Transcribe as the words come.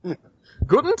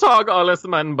Guten Tag, alles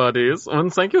mein buddies,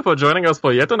 and thank you for joining us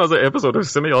for yet another episode of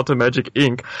Semi-Auto Magic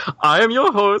Inc. I am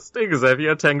your host,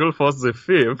 Xavier Tangleforth the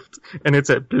Fifth, and it's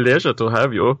a pleasure to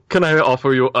have you. Can I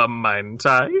offer you a Mai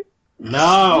Tai?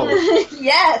 No!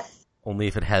 Yes! Only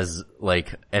if it has,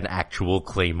 like, an actual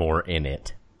claymore in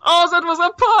it. Oh, that was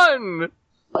a pun!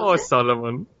 Oh,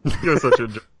 Solomon, you're such a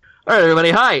joke. Alright everybody,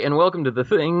 hi, and welcome to The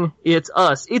Thing. It's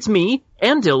us, it's me,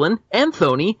 and Dylan, and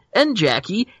Thony, and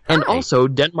Jackie, and also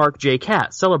Denmark J.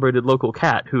 Cat, celebrated local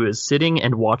cat, who is sitting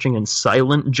and watching in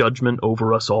silent judgment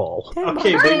over us all.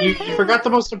 Okay, but you forgot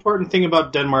the most important thing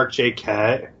about Denmark J.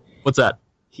 Cat. What's that?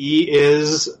 He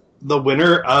is the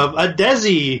winner of a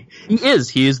Desi.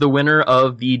 He is the winner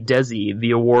of the Desi,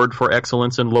 the award for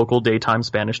excellence in local daytime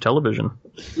Spanish television.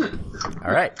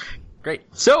 Alright, great.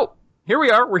 So, here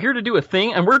we are, we're here to do a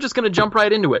thing, and we're just gonna jump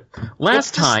right into it.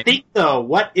 Last time... Thing, though?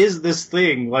 What is this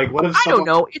thing? Like, what if someone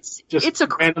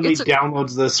randomly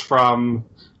downloads this from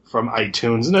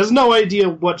iTunes and has no idea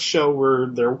what show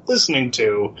they're listening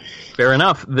to? Fair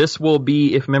enough. This will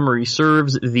be, if memory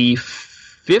serves, the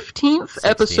 16th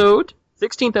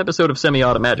episode of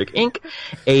Semi-Auto Magic Inc.,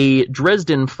 a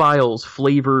Dresden Files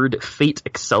flavored Fate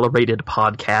Accelerated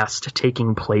podcast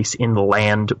taking place in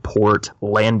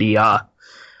Portlandia.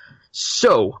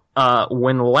 So,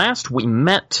 when last we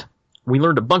met, we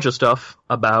learned a bunch of stuff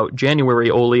about January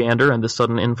Oleander and the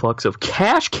sudden influx of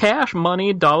cash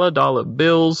money, dollar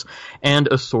bills, and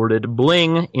assorted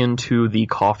bling into the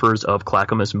coffers of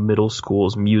Clackamas Middle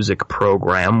School's music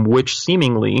program, which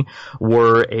seemingly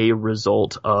were a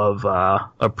result of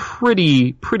a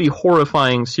pretty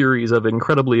horrifying series of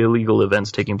incredibly illegal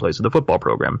events taking place in the football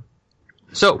program.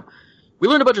 So, we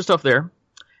learned a bunch of stuff there.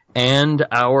 And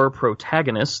our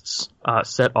protagonists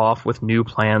set off with new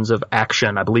plans of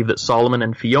action. I believe that Solomon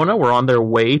and Fiona were on their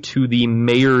way to the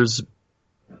mayor's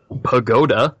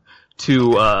pagoda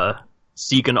to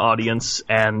seek an audience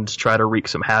and try to wreak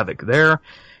some havoc there.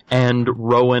 And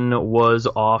Rowan was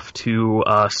off to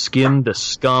skim the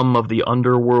scum of the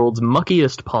underworld's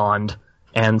muckiest pond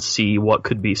and see what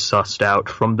could be sussed out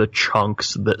from the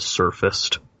chunks that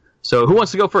surfaced. So who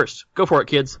wants to go first? Go for it,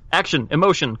 kids. Action,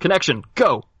 emotion, connection,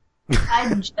 go!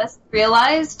 I just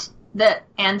realized that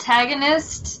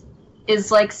antagonist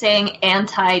is like saying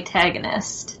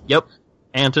anti-tagonist. Yep.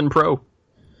 Anton Pro.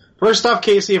 First off,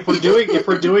 Casey, if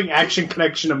we're doing action,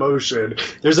 connection, emotion,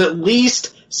 there's at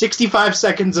least 65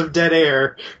 seconds of dead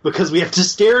air because we have to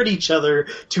stare at each other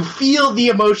to feel the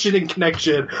emotion and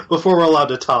connection before we're allowed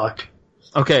to talk.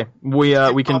 Okay, we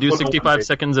can do 65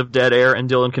 seconds of dead air and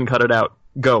Dylan can cut it out.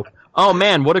 Go. Oh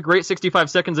man, what a great 65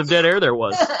 seconds of dead air there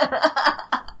was.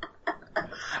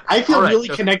 I feel really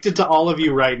connected to all of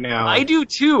you right now. I do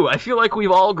too. I feel like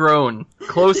we've all grown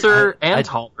closer and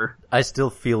taller. I still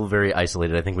feel very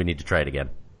isolated. I think we need to try it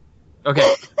again.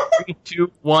 Okay. 3, 2,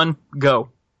 1, go.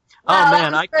 Wow, oh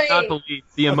man, I cannot believe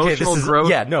the emotional growth.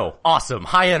 Yeah, no, awesome.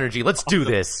 High energy. Let's do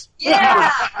this.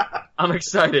 Yeah! I'm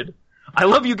excited. I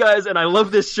love you guys and I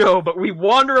love this show, but we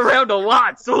wander around a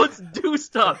lot, so let's do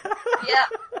stuff. Yeah.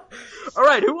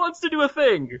 Alright, who wants to do a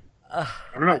thing? I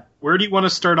don't know. Where do you want to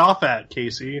start off at,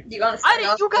 Casey? Do you want to start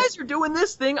off you guys are doing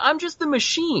this thing. I'm just the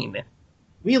machine.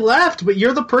 We left, but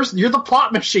you're the person. You're the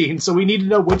plot machine, so we need to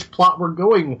know which plot we're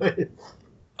going with.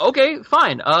 Okay,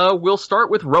 fine. We'll start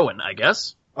with Rowan, I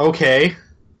guess. Okay.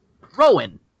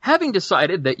 Rowan, having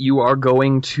decided that you are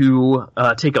going to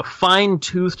take a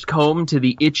fine-toothed comb to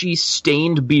the itchy,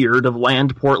 stained beard of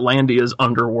Portlandia's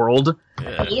underworld,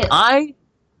 Yeah. I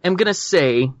am going to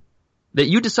say that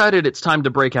you decided it's time to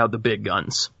break out the big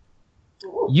guns.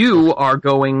 Ooh. You are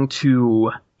going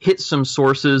to hit some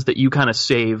sources that you kind of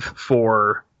save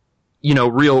for,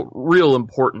 real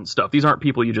important stuff. These aren't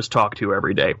people you just talk to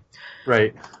every day.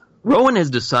 Right. Rowan has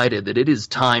decided that it is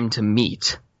time to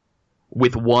meet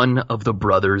with one of the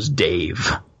brothers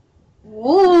Dave.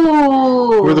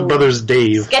 Ooh. We're the brothers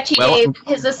Dave. Sketchy Dave,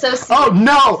 his associate. Oh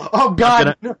no! Oh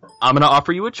god! I'm gonna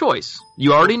offer you a choice.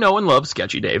 You already know and love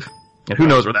Sketchy Dave. And who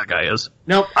knows where that guy is?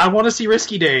 Nope, I want to see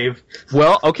Risky Dave.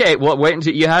 Well, okay, wait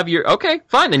until you have your... Okay,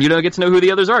 fine, then you don't get to know who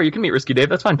the others are. You can meet Risky Dave,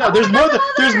 that's fine. No, there's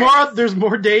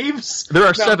more Daves? There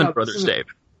are 7 brothers Dave.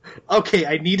 Okay,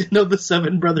 I need to know the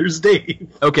 7 brothers Dave.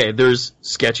 Okay, there's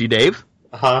Sketchy Dave.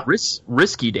 Uh-huh.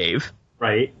 Risky Dave.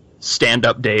 Right.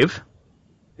 Stand-Up Dave.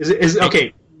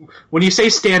 Okay, when you say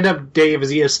stand-up Dave, is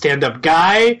he a stand-up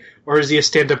guy, or is he a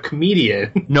stand-up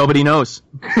comedian? Nobody knows.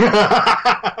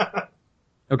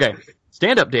 Okay,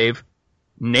 Stand-Up Dave,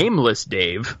 Nameless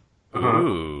Dave,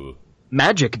 Ooh.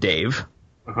 Magic Dave,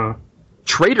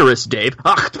 Traitorous Dave,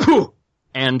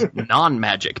 and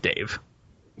Non-Magic Dave.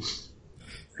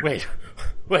 Wait,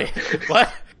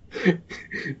 what?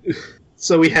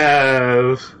 So we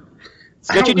have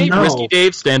Sketchy Dave, Risky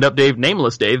Dave, Stand Up Dave,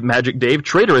 Nameless Dave, Magic Dave,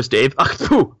 Traitorous Dave,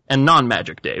 and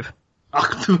Non-Magic Dave.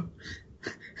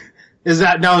 Is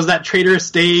that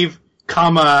Traitorous Dave,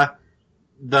 comma,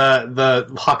 the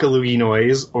Hakalugi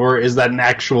noise, or is that an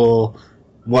actual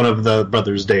one of the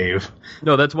brothers Dave?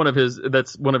 No, that's one of his.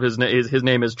 His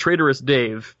name is Traitorous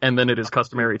Dave, and then it is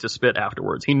customary to spit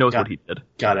afterwards. He knows what he did.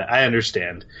 Got it. I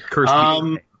understand. Cursed.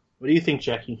 What do you think,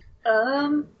 Jackie?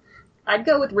 I'd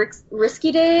go with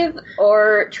Risky Dave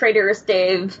or Traitorous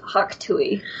Dave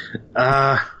Haktui.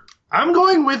 I'm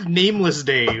going with Nameless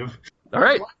Dave. All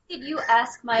right. Why did you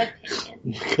ask my opinion?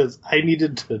 Because I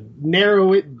needed to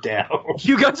narrow it down.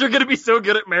 You guys are going to be so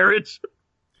good at marriage.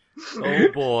 Oh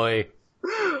boy.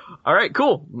 All right,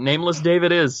 cool. Nameless Dave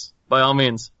it is, by all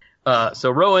means. So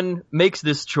Rowan makes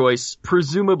this choice,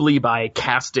 presumably by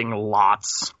casting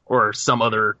lots or some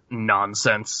other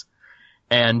nonsense.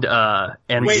 And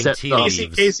Wait, sets up...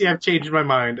 Casey, I've changed my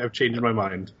mind.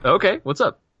 Okay, what's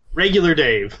up? Regular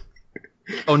Dave.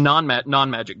 Oh,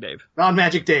 non-magic Dave.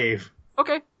 Non-magic Dave.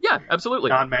 Okay, yeah,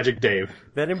 absolutely. Non-magic Dave.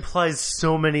 That implies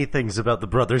so many things about the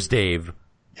brothers Dave.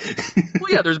 Well,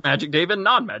 yeah, there's Magic Dave and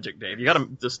Non-Magic Dave. You gotta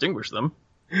distinguish them.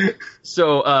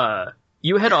 So,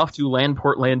 you head off to Land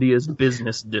Portlandia's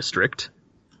business district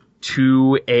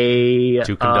to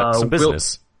conduct some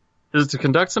business. To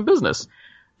conduct some business.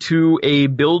 To a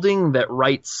building that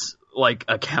writes, like,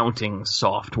 accounting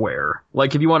software.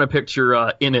 Like, if you want to picture,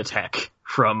 Initech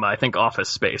from, I think, Office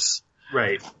Space.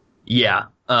 Right. Yeah.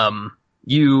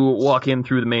 You walk in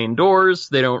through the main doors.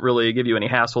 They don't really give you any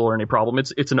hassle or any problem.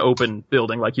 It's an open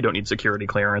building, like you don't need security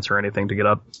clearance or anything to get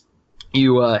up.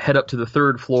 You head up to the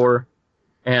third floor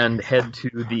and head to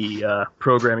the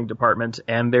programming department,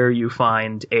 and there you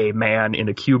find a man in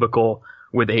a cubicle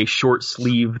with a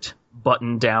short-sleeved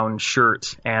button-down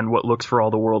shirt and what looks for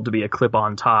all the world to be a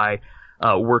clip-on tie,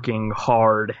 working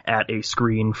hard at a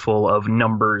screen full of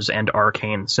numbers and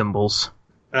arcane symbols.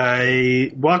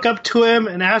 I walk up to him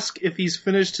and ask if he's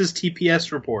finished his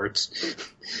TPS reports.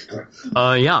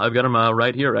 Yeah, I've got him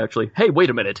right here, actually. Hey, wait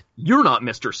a minute. You're not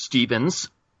Mr. Stevens.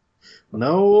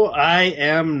 No, I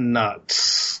am not.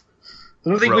 I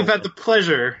don't think Rowan. we've had the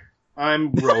pleasure.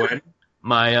 I'm Rowan.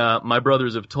 My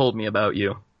brothers have told me about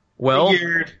you. Well,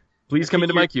 Figured. please come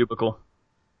into my cubicle.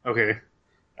 Okay.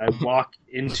 I walk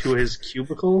into his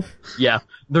cubicle. Yeah,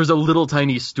 there's a little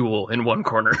tiny stool in one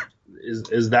corner.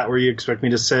 Is that where you expect me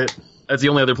to sit? That's the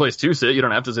only other place to sit. You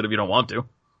don't have to sit if you don't want to.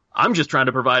 I'm just trying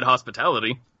to provide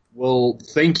hospitality. Well,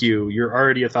 thank you. You're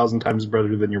already 1,000 times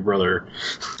brother than your brother.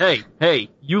 Hey,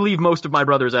 you leave most of my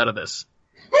brothers out of this.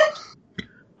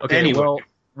 Okay, Anyway. well,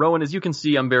 Rowan, as you can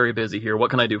see, I'm very busy here. What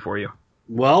can I do for you?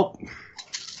 Well,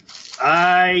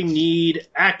 I need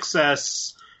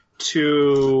access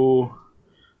to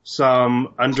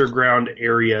some underground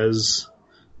areas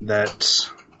that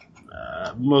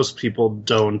most people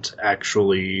don't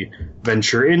actually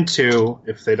venture into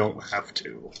if they don't have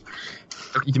to.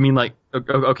 You mean like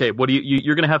okay? What do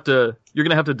you're gonna have to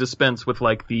dispense with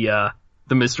like the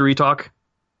mystery talk?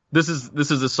 This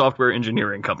is a software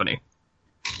engineering company.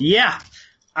 Yeah,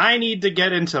 I need to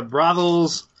get into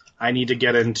brothels. I need to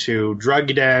get into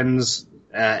drug dens.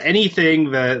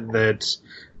 Anything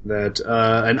that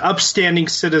an upstanding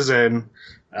citizen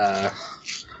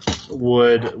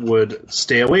would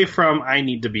stay away from. I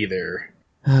need to be there.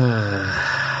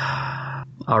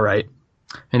 All right.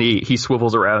 And he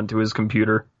swivels around to his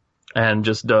computer and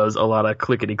just does a lot of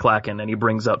clickety-clacking, and he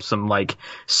brings up some, like,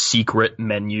 secret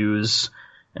menus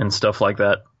and stuff like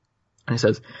that. And he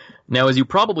says, now, as you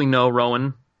probably know,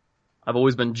 Rowan, I've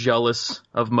always been jealous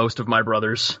of most of my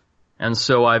brothers, and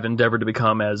so I've endeavored to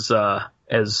become as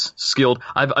skilled.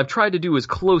 I've tried to do as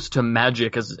close to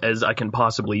magic as I can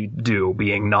possibly do,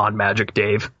 being non-magic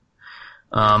Dave.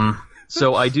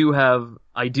 So I do have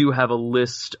a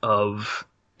list of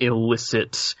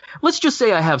illicit. Let's just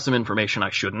say I have some information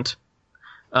I shouldn't,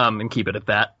 and keep it at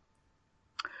that.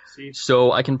 See?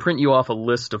 So I can print you off a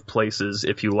list of places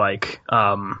if you like.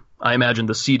 I imagine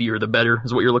the seedier the better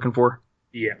is what you're looking for.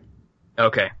 Yeah.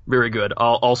 Okay, very good.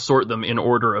 I'll sort them in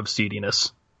order of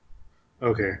seediness.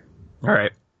 Okay. All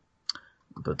right.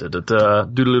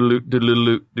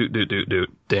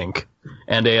 Dink.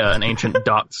 And an ancient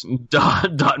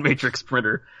dot matrix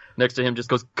printer next to him just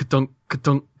goes ka-tunk,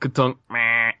 ka-tunk, ka-tunk.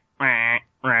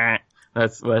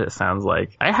 That's what it sounds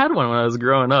like. I had one when I was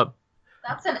growing up.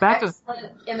 That's an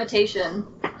excellent imitation.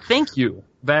 Thank you.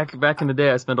 Back in the day,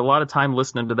 I spent a lot of time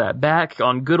listening to that. Back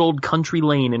on good old Country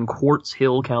Lane in Quartz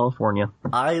Hill, California.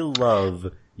 I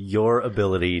love your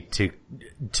ability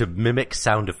to mimic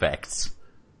sound effects.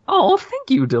 Oh,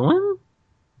 thank you, Dylan.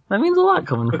 That means a lot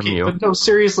coming from Okay, you. but no,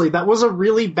 seriously, that was a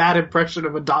really bad impression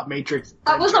of a dot matrix.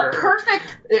 That was a printer.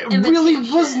 perfect. It really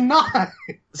imitation. was not.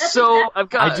 So I've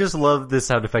got. I just love the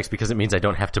sound effects because it means I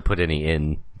don't have to put any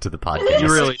in to the podcast. You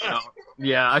really don't.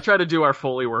 Yeah, I try to do our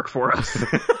Foley work for us.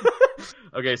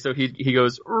 Okay, so he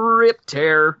goes rip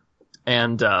tear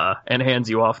and hands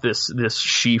you off this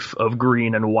sheaf of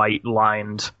green and white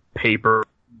lined paper.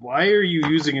 Why are you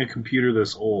using a computer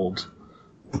this old?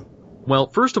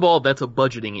 Well, first of all, that's a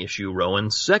budgeting issue,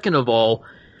 Rowan. Second of all,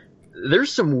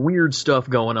 there's some weird stuff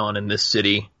going on in this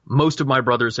city. Most of my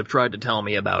brothers have tried to tell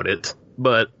me about it,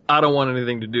 but I don't want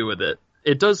anything to do with it.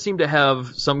 It does seem to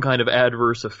have some kind of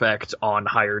adverse effect on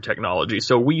higher technology.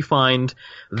 So we find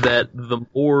that the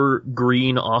more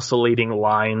green oscillating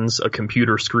lines a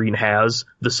computer screen has,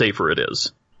 the safer it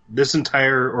is. This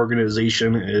entire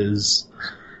organization is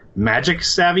magic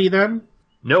savvy, then?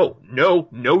 No,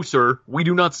 sir. We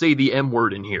do not say the M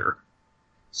word in here.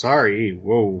 Sorry,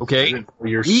 whoa. Okay?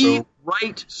 You're We so...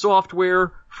 write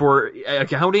software for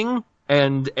accounting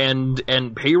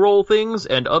and payroll things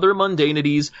and other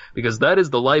mundanities because that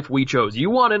is the life we chose. You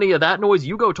want any of that noise,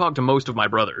 you go talk to most of my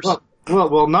brothers.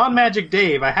 Well, non-magic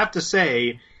Dave, I have to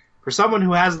say, for someone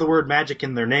who has the word magic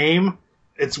in their name,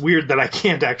 it's weird that I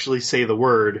can't actually say the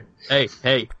word.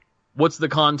 Hey, what's the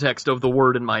context of the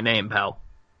word in my name, pal?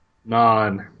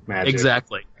 Non-magic.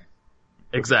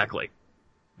 Exactly.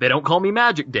 They don't call me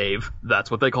Magic Dave,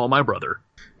 that's what they call my brother.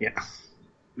 Yeah.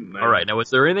 Alright, now is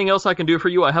there anything else I can do for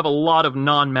you? I have a lot of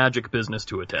non-magic business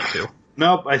to attend to.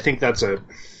 Nope, I think that's it.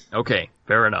 Okay,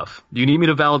 fair enough. Do you need me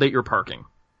to validate your parking?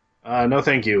 No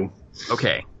thank you.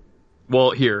 Okay.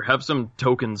 Well, here, have some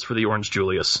tokens for the Orange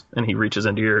Julius. And he reaches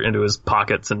into his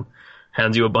pockets and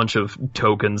hands you a bunch of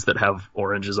tokens that have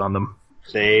oranges on them.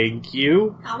 Thank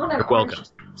you. I want to Welcome.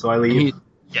 So I leave.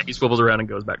 He swivels around and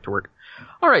goes back to work.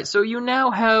 Alright, so you now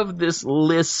have this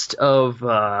list of,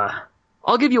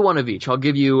 I'll give you one of each. I'll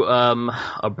give you,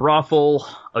 a brothel,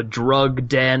 a drug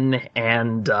den,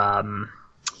 and, I'll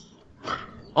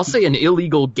say an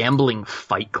illegal gambling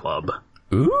fight club.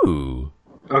 Ooh.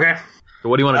 Okay. So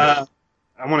what do you want to do?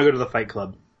 I want to go to the fight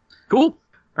club. Cool.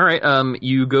 Alright,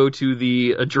 you go to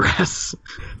the address.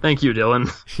 Thank you, Dylan.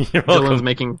 You're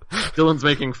welcome. Dylan's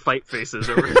making fight faces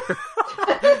over here.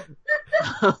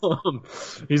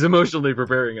 He's emotionally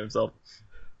preparing himself.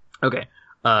 Okay.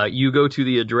 You go to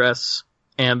the address,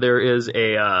 and there is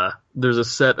there's a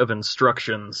set of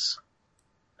instructions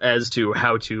as to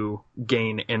how to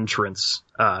gain entrance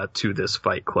to this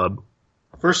fight club.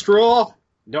 First rule,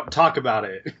 don't talk about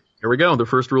it. Here we go. The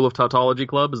first rule of Tautology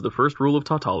Club is the first rule of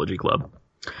Tautology Club.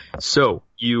 So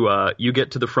you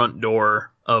get to the front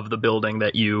door of the building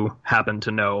that you happen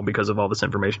to know because of all this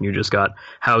information you just got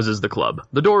houses the club.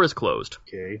 The door is closed.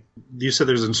 Okay. You said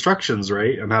there's instructions,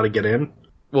 right, on how to get in?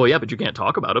 Well, yeah, but you can't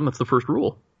talk about them. That's the first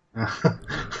rule.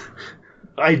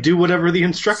 I do whatever the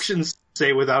instructions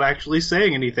say without actually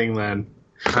saying anything then.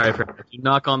 All right, fair enough. You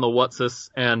knock on the what's this,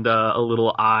 and a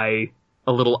little eye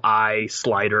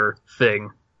slider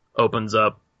thing opens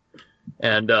up,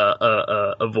 and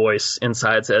a voice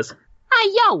inside says, "Hey,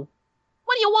 yo,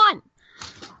 what do you want?"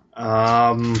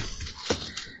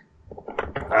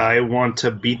 I want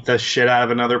to beat the shit out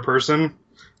of another person.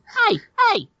 Hey,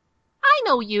 I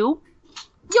know you.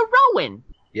 You're Rowan.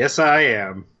 Yes, I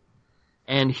am.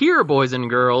 And here, boys and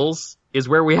girls, is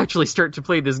where we actually start to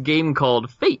play this game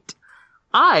called Fate.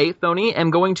 I, Thony,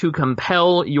 am going to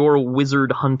compel your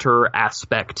wizard hunter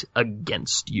aspect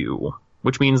against you.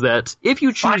 Which means that if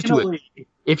you choose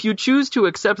to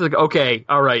accept the... Okay,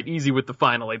 alright, easy with the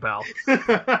finally, pal.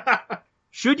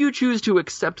 Should you choose to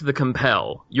accept the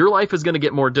compel, your life is going to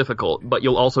get more difficult, but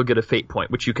you'll also get a fate point,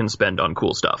 which you can spend on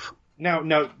cool stuff.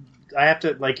 No, I have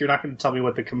to, you're not going to tell me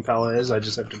what the compel is, I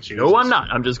just have to choose. No, I'm not.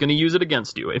 I'm just going to use it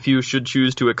against you. If you should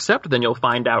choose to accept, then you'll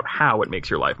find out how it makes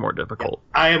your life more difficult.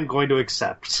 I am going to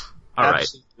accept. All right.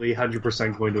 Absolutely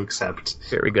 100% going to accept.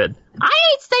 Very good. I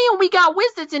ain't saying we got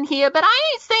wizards in here, but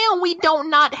I ain't saying we don't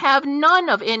not have none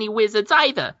of any wizards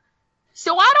either.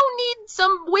 So I don't need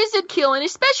some wizard killing,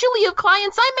 especially of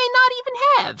clients I may not even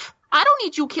have. I don't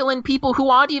need you killing people who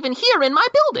aren't even here in my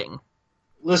building.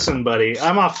 Listen, buddy,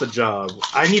 I'm off the job.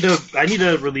 I need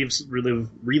to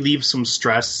relieve some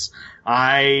stress.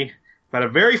 I had a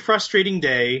very frustrating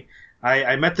day.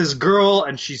 I met this girl,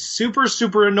 and she's super,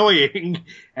 super annoying,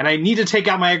 and I need to take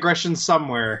out my aggression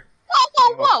somewhere.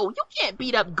 Whoa! You can't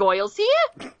beat up Goyles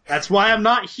here. That's why I'm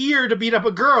not here to beat up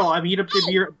a girl. I'm here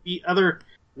to beat other...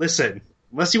 Listen,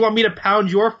 unless you want me to pound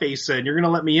your face in, you're gonna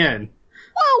let me in.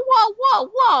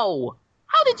 Whoa!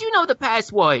 How did you know the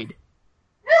password?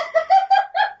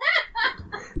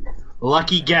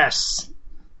 Lucky guess.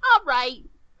 All right.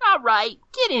 All right,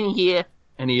 get in here.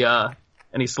 And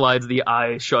he slides the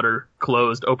eye shutter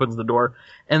closed, opens the door,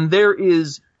 and there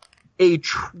is a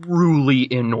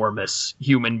truly enormous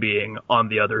human being on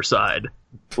the other side.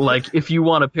 Like, if you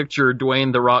want to picture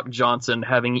Dwayne "The Rock" Johnson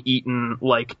having eaten,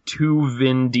 like, 2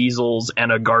 Vin Diesels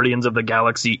and a Guardians of the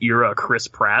Galaxy era Chris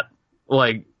Pratt,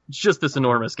 like, it's just this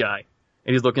enormous guy.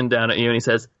 And he's looking down at you and he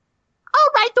says, all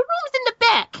right, the room's in the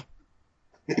back.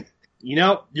 You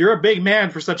know, you're a big man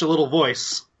for such a little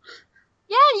voice.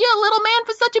 Yeah, and you're a little man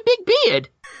for such a big beard.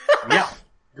 Yeah,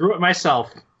 grew it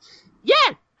myself. Yeah,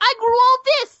 I grew all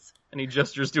this. And he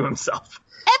gestures to himself.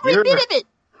 Every bit of it.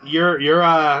 You're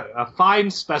a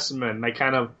fine specimen. I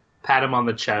kind of pat him on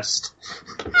the chest.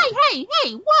 Hey,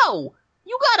 whoa!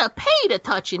 You gotta pay to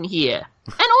touch in here.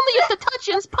 And only if the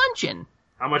touching's punching.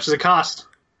 How much does it cost?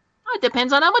 Oh, it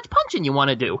depends on how much punching you want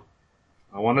to do.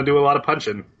 I want to do a lot of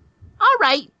punching. All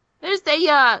right. There's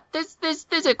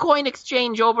a coin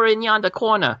exchange over in yonder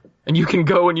corner. And you can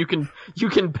go and you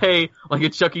can pay like a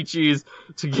Chuck E. Cheese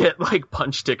to get like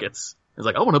punch tickets. It's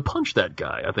like, I want to punch that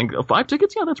guy. I think 5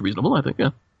 tickets? Yeah, that's reasonable, I think, yeah.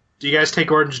 Do you guys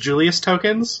take Orange Julius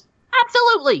tokens?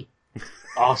 Absolutely.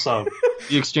 Awesome.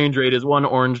 The exchange rate is 1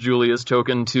 Orange Julius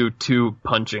token to 2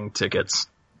 punching tickets.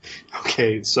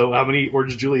 Okay, so how many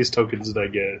Orange Julius tokens did I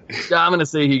get? I'm gonna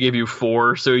say he gave you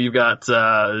 4, so you got,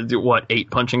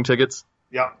 8 punching tickets?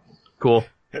 Yeah. Cool.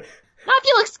 Now, if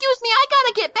you'll excuse me, I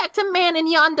gotta get back to manning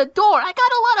yonder door. I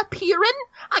got a lot of peering,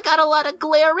 I got a lot of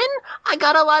glaring, I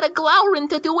got a lot of glowering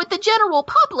to do with the general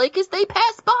public as they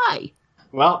pass by.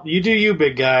 Well, you do you,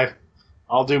 big guy.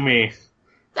 I'll do me.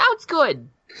 Sounds good.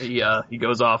 He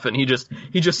goes off and he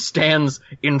just stands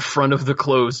in front of the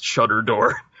closed shutter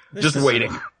door, just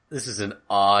waiting. This is an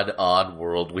odd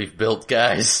world we've built,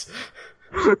 guys.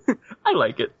 I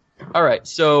like it. All right,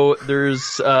 so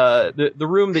there's the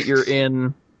room that you're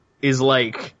in is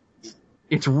like,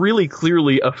 it's really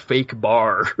clearly a fake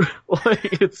bar.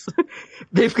 Like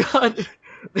they've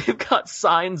got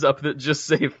signs up that just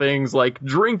say things like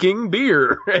drinking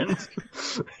beer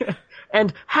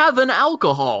and have an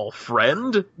alcohol,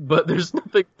 friend. But there's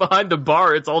nothing behind the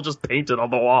bar. It's all just painted on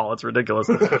the wall. It's ridiculous.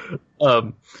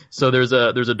 So there's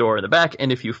a door in the back,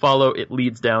 and if you follow, it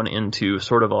leads down into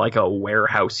sort of like a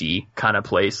warehousey kind of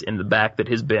place in the back that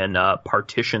has been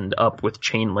partitioned up with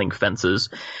chain link fences.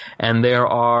 And there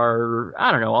are,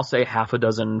 I don't know, I'll say half a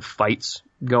dozen fights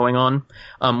going on.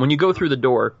 When you go through the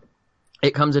door,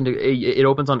 it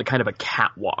opens onto kind of a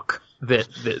catwalk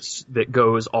that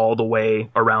goes all the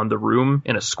way around the room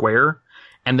in a square,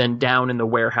 and then down in the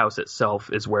warehouse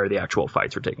itself is where the actual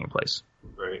fights are taking place.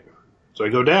 Right. So I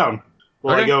go down.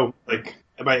 Well, okay. I go, like,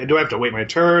 do I have to wait my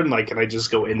turn? Like, can I just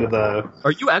go into the...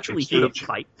 Are you actually here to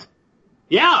fight?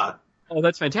 Yeah! Oh,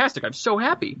 that's fantastic. I'm so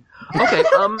happy. Okay,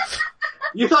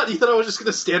 You thought I was just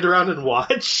gonna stand around and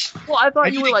watch? Well, I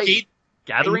thought you were, like,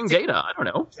 gathering data. I don't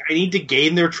know. I need to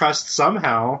gain their trust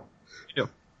somehow.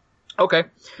 Okay,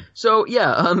 so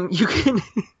yeah, you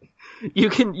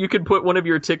can put one of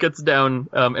your tickets down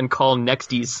and call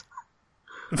Nexties.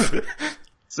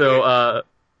 So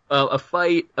a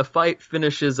fight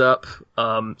finishes up.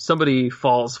 Somebody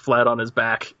falls flat on his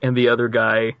back, and the other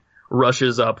guy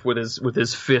rushes up with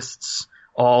his fists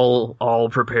all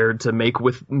prepared to make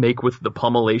with the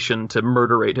pummelation to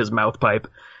murderate his mouth pipe,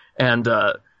 and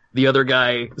the other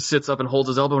guy sits up and holds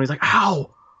his elbow, and he's like, "Ow,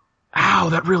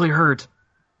 that really hurt."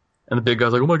 And the big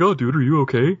guy's like, "Oh my god, dude, are you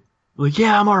okay?" I'm like,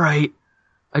 "Yeah, I'm alright.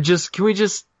 Can we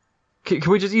just,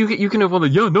 you can have one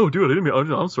of the, yeah, no, dude, I didn't mean,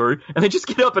 I'm sorry." And they just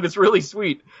get up and it's really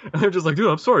sweet. And they're just like, "Dude,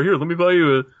 I'm sorry, here, let me buy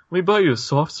you a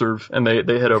soft serve." And they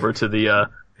head over to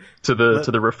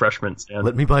the refreshment stand.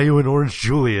 Let me buy you an Orange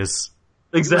Julius.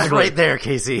 Exactly. It was right there,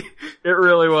 Casey. It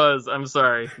really was. I'm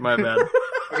sorry. My bad.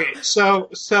 Okay, so,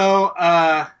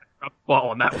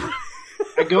 ball on that one.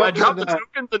 I dropped the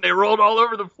tokens and they rolled all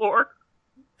over the floor.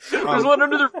 There's one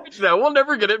under the fridge now. We'll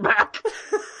never get it back.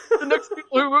 The next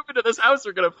people who move into this house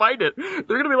are going to find it. They're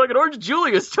going to be like an Orange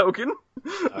Julius token.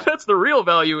 That's the real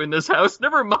value in this house.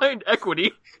 Never mind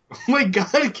equity. Oh my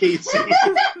god, Casey.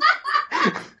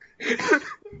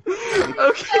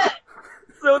 Okay.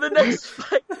 So the next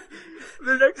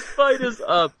fight is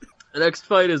up. The next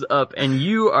fight is up, and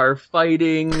you are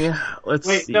fighting. Let's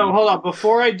see. Wait, no, hold on.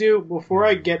 Before I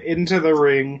get into the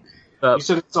ring, you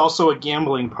said it's also a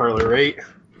gambling parlor, right?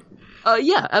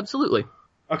 Yeah, absolutely.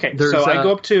 Okay, so I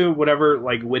go up to whatever,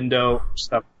 like, window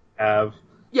stuff I have.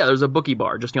 Yeah, there's a bookie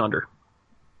bar just yonder.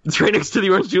 It's right next to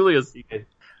the Orange Julius.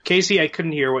 Casey, I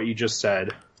couldn't hear what you just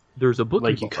said. There's a bookie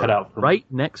bar you cut out right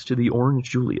next to the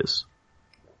Orange Julius.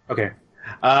 Okay.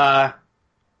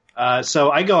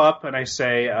 So I go up and I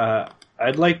say,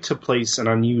 I'd like to place an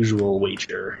unusual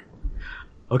wager.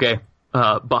 Okay.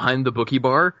 Behind the bookie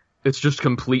bar, it's just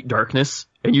complete darkness,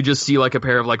 and you just see like a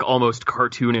pair of like almost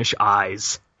cartoonish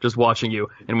eyes just watching you.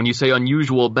 And when you say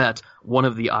unusual bet, one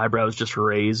of the eyebrows just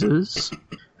raises.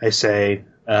 I say,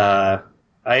 I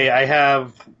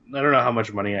don't know how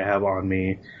much money I have on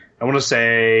me. I want to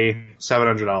say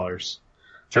 $700.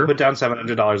 Sure. I put down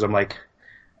 $700. I'm like,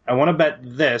 I want to bet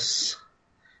this,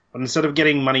 but instead of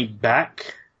getting money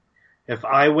back, if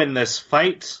I win this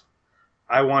fight,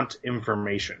 I want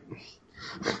information.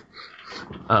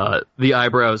 The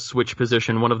eyebrows switch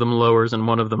position. One of them lowers and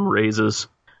one of them raises.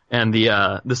 And the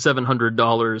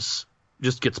 $700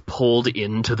 just gets pulled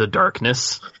into the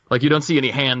darkness. Like, you don't see any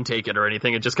hand take it or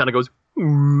anything. It just kind of goes,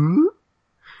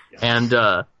 and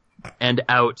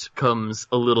out comes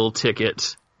a little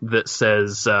ticket that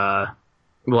says,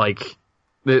 like,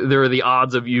 there are the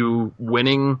odds of you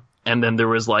winning, and then there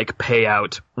was, like,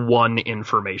 payout 1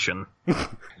 information.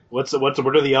 What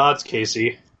are the odds,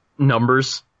 Casey?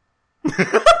 Numbers.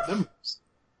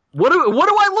 What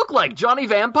do I look like? Johnny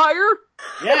Vampire?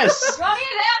 Yes! Johnny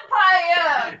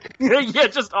Vampire! Yeah,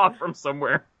 just off from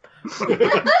somewhere.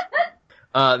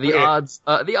 The odds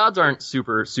aren't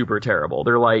super terrible.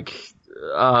 They're like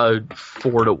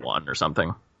 4-1 or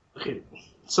something. Okay.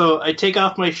 So I take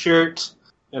off my shirt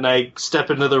and I step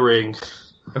into the ring.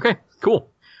 Okay, cool.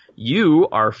 You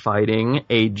are fighting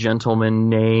a gentleman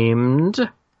named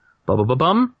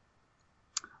Bum.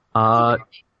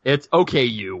 It's okay,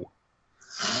 you.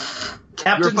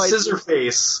 Captain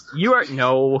Scissorface. You are. You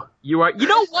know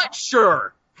what?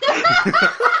 Sure.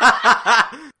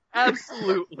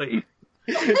 Absolutely.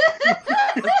 A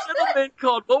gentleman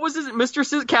called, what was his,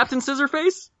 Captain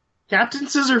Scissorface? Captain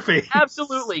Scissorface.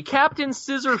 Absolutely. Captain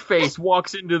Scissorface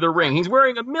walks into the ring. He's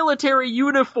wearing a military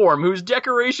uniform whose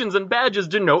decorations and badges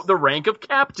denote the rank of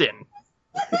captain.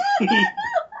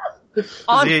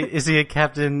 Is he a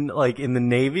captain, like, in the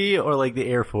Navy or, like, the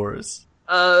Air Force?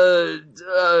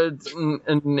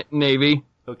 Navy.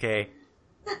 Okay.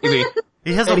 Navy.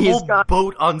 He has a whole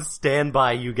boat on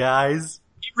standby, you guys.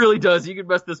 He really does. He could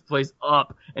mess this place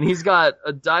up. And he's got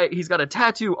a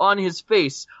tattoo on his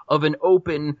face of an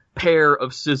open pair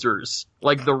of scissors.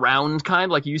 Like the round kind,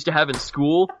 like you used to have in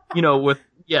school. You know,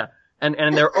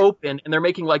 and they're open, and they're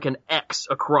making like an X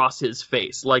across his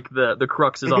face. Like the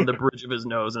crux is on the bridge of his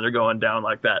nose, and they're going down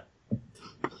like that.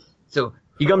 So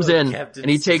he comes in, Captain and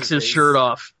he takes his Scissorface. shirt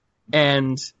off,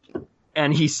 and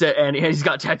he's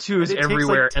got tattoos It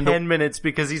everywhere. takes like 10 minutes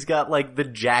because he's got like the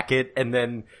jacket and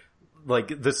then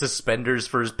like the suspenders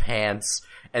for his pants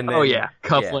and then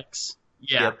cufflinks.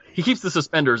 Yeah. Yep. He keeps the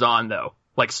suspenders on though,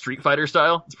 like Street Fighter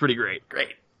style. It's pretty great.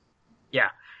 Great. Yeah.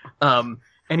 And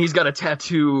he's got a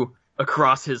tattoo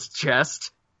across his chest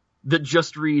that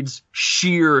just reads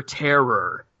sheer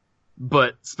terror,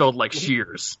 but spelled like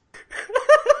shears.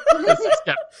 This is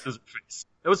Captain Scissorface.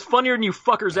 It was funnier than you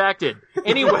fuckers acted.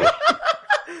 Anyway.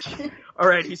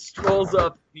 Alright, he strolls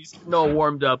up, he's all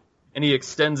warmed up, and he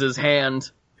extends his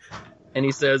hand, and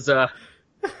he says, I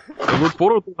look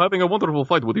forward to having a wonderful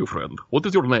fight with you, friend. What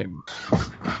is your name?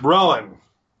 Rowan.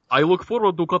 I look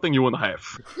forward to cutting you in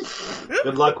half.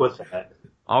 Good luck with that.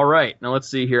 Alright, now let's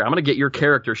see here. I'm gonna get your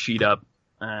character sheet up.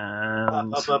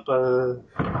 And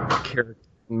character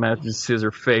matches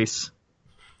Scissorface.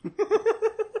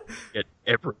 Get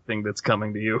everything that's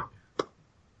coming to you.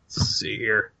 Let's see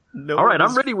here. No, Alright,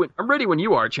 I'm ready when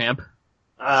you are, champ.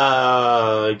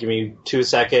 Give me 2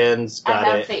 seconds. I Got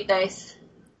have it. fate dice.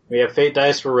 We have fate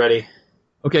dice. We're ready.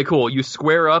 Okay, cool. You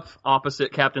square up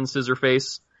opposite Captain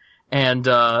Scissorface, and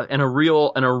a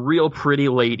real pretty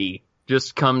lady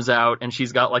just comes out, and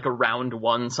she's got like a round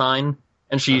 1 sign,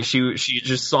 and she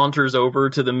just saunters over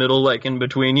to the middle, like in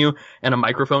between you, and a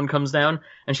microphone comes down,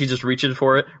 and she just reaches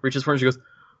for it, and she goes,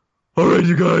 "Alright,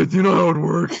 you guys, you know how it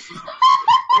works.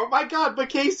 Oh my god, but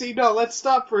Casey, no, let's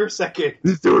stop for a second.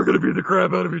 These two are gonna beat the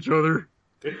crap out of each other."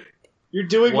 You're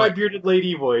doing What? my bearded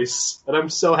lady voice, and I'm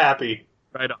so happy.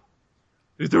 Right on.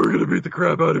 These two are gonna beat the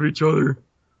crap out of each other.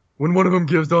 When one of them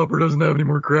gives up or doesn't have any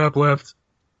more crap left,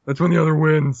 that's when the other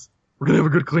wins. We're gonna have a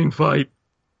good clean fight.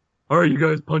 Alright, you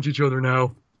guys punch each other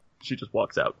now. She just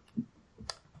walks out.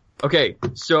 Okay,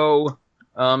 so,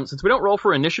 since we don't roll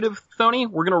for initiative, Thony,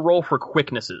 we're gonna roll for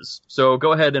quicknesses. So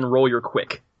go ahead and roll your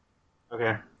quick.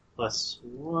 Okay.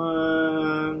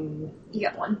 +1. You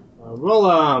got 1. Roll,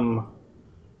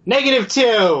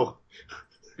 -2.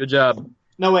 Good job.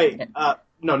 No, wait.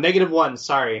 No, -1,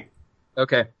 sorry.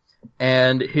 Okay.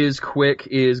 And his quick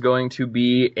is going to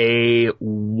be a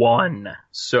 1.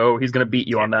 So he's gonna beat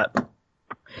you on that.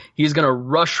 He's gonna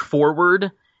rush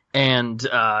forward and,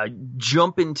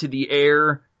 jump into the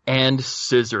air and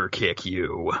scissor kick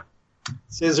you.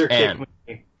 Scissor kick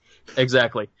me.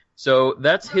 Exactly. So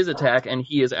that's his attack, and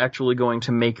he is actually going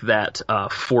to make that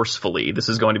forcefully. This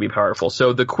is going to be powerful.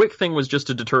 So the quick thing was just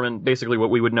to determine basically what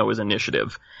we would know as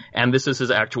initiative, and this is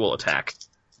his actual attack.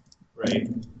 Right.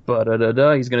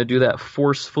 He's going to do that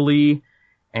forcefully,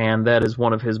 and that is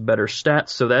one of his better stats.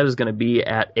 So that is going to be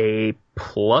at a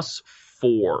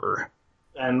 +4.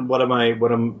 And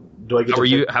do I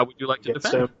get How would you like to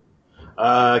defend?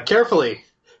 Carefully.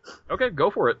 Okay, go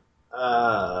for it.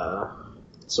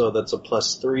 So that's a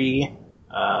 +3.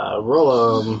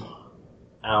 Roll 'em.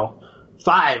 Ow.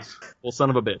 5. Well, son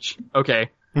of a bitch. Okay,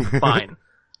 fine.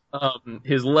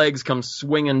 His legs come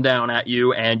swinging down at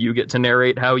you, and you get to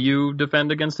narrate how you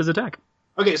defend against his attack.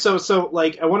 Okay, so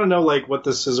like I want to know like what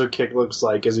the scissor kick looks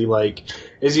like. Is he like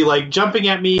jumping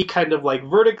at me kind of like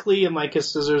vertically, and like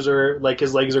his scissors are like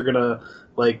his legs are gonna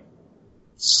like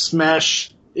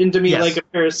smash into me like a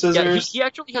pair of scissors? Yeah, he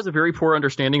actually has a very poor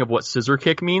understanding of what scissor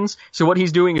kick means. So what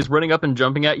he's doing is running up and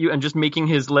jumping at you and just making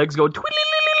his legs go twiddly.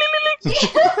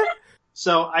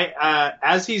 So I,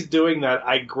 as he's doing that,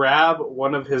 I grab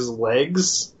one of his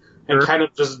legs and kind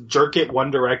of just jerk it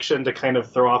one direction to kind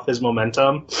of throw off his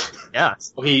momentum. Yeah.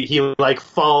 So he like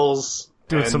falls.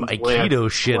 Doing some Aikido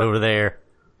shit over there.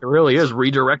 It really is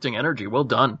redirecting energy. Well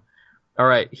done. All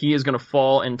right, he is going to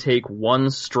fall and take 1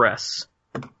 stress.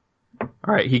 All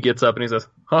right, he gets up and he says,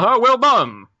 "Haha, well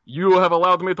done! You have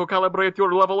allowed me to calibrate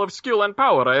your level of skill and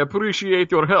power. I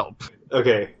appreciate your help."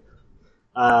 Okay.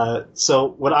 So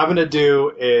what I'm gonna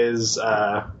do is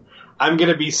I'm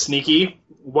gonna be sneaky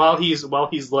while he's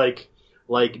like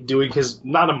doing his,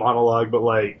 not a monologue, but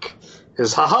like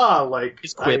his haha, like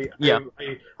his quip.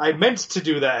 I meant to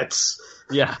do that.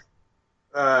 Yeah.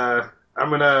 I'm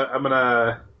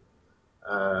gonna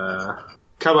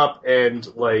come up and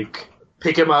like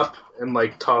pick him up and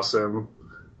like toss him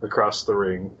across the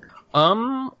ring.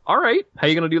 All right. How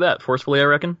you gonna do that? Forcefully, I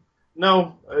reckon.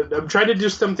 No, I'm trying to do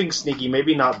something sneaky.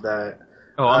 Maybe not that.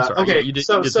 Oh, I'm sorry. Okay, yeah, you did,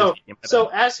 so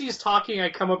as he's talking, I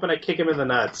come up and I kick him in the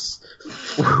nuts.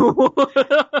 How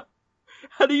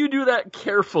do you do that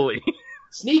carefully?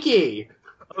 Sneaky.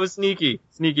 Oh, sneaky,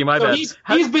 my So bad. He's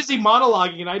busy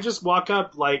monologuing, and I just walk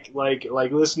up like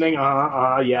listening.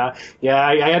 Yeah,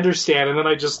 I understand, and then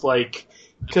I just like,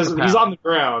 because he's on the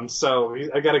ground, so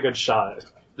I got a good shot.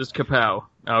 Just kapow.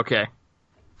 Okay.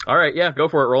 All right, yeah, go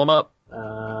for it. Roll him up.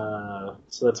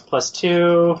 So that's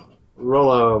 +2.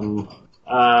 Roll 'em.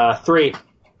 3.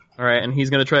 All right, and he's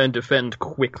going to try and defend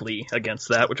quickly against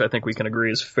that, which I think we can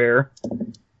agree is fair.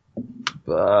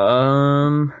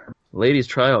 Ladies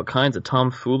try all kinds of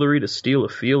tomfoolery to steal a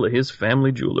feel of his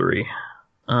family jewelry.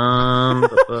 And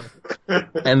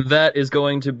that is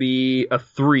going to be a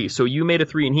 3. So you made a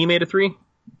 3 and he made a 3?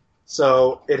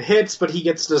 So it hits, but he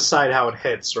gets to decide how it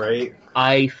hits, right?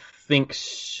 I think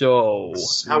so.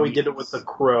 That's how we did it with the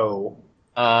crow.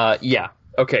 Yeah.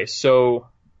 Okay, so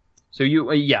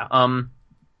you,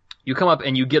 you come up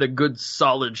and you get a good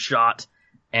solid shot,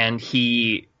 and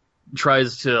he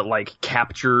tries to like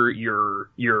capture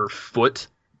your foot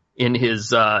in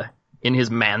his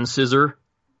man scissor.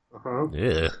 Uh-huh.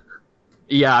 Yeah.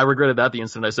 Yeah, I regretted that the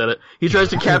instant I said it. He tries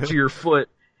to capture your foot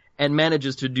and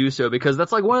manages to do so, because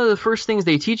that's like one of the first things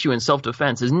they teach you in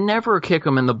self-defense is never kick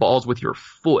them in the balls with your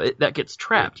foot. That gets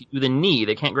trapped. You do the knee.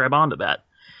 They can't grab onto that.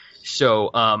 So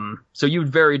you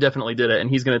very definitely did it, and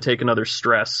he's going to take another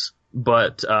stress,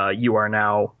 but you are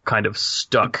now kind of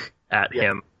stuck at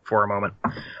him for a moment.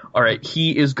 All right,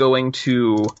 he is going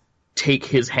to take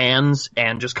his hands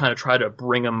and just kind of try to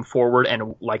bring them forward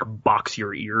and like box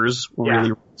your ears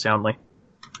really soundly.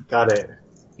 Got it.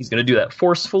 He's going to do that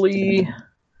forcefully.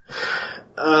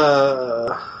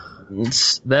 That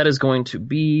is going to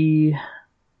be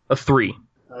a 3.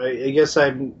 I guess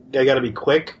I got to be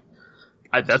quick.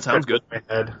 That sounds good. My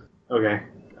head. Okay.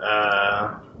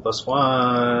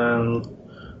 +1.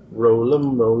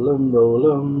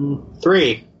 Roll 'em.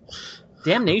 3.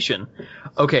 Damnation.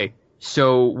 Okay,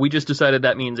 so we just decided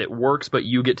that means it works, but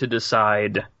you get to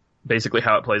decide basically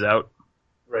how it plays out.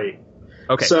 Right.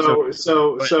 Okay.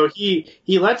 So he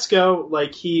lets go,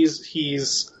 like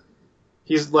he's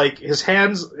like his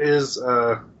hands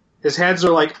are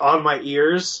like on my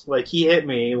ears, like he hit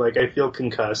me, like I feel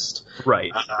concussed.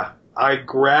 Right. I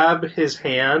grab his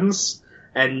hands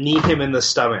and knee him in the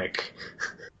stomach.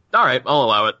 All right, I'll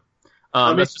allow it.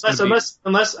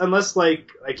 Unless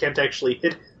like I can't actually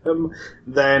hit him,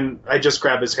 then I just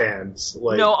grab his hands.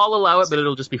 Like, no, I'll allow it, but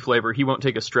it'll just be flavor. He won't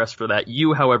take a stress for that.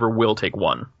 You, however, will take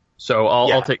 1. So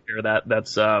I'll take care of that.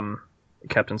 That's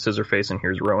Captain Scissorface, and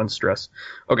here's Rowan's stress.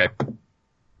 Okay.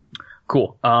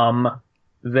 Cool.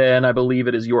 Then I believe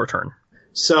it is your turn.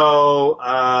 So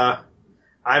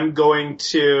I'm going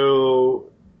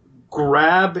to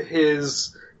grab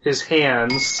his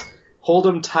hands, hold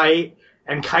him tight,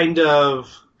 and kind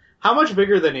of... How much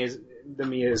bigger than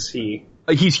me is he?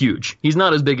 He's huge. He's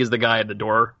not as big as the guy at the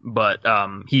door, but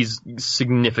he's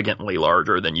significantly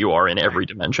larger than you are in every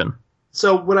dimension.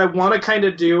 So what I want to kind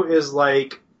of do is,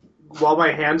 like, while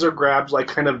my hands are grabbed, like,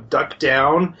 kind of duck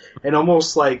down and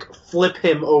almost, like, flip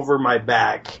him over my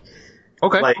back.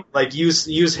 Okay. Like use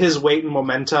his weight and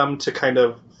momentum to kind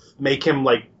of make him,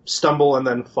 like, stumble and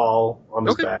then fall on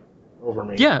his back over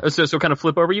me. Yeah, so kind of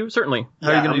flip over you? Certainly.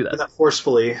 How are you going to do that?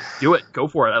 Forcefully. Do it. Go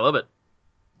for it. I love it.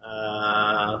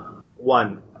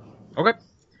 1. Okay.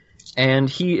 And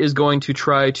he is going to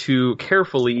try to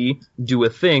carefully do a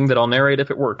thing that I'll narrate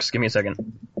if it works. Give me a second.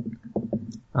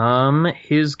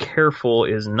 His careful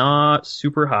is not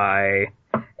super high.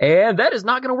 And that is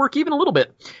not going to work even a little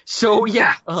bit. So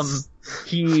yeah,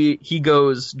 he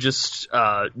goes just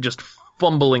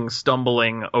fumbling,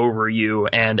 stumbling over you,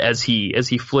 and as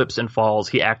he flips and falls,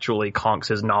 he actually conks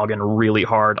his noggin really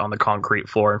hard on the concrete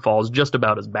floor and falls just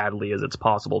about as badly as it's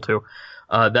possible to.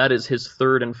 That is his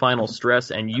third and final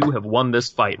stress, and you have won this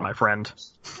fight, my friend.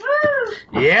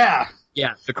 Yeah.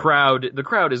 Yeah, the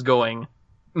crowd is going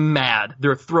mad.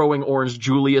 They're throwing Orange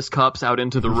Julius cups out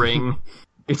into the ring.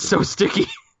 It's so sticky.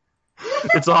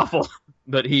 It's awful.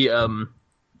 But he's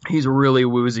really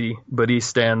woozy, but he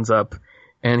stands up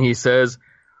and he says,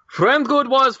 "Friend, good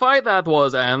was fight that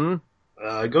was, and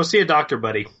go see a doctor,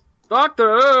 buddy.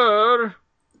 Doctor,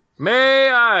 may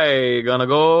I gonna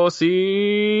go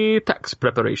see tax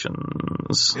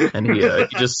preparations?" And he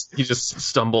just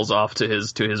stumbles off to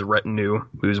his retinue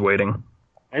who's waiting.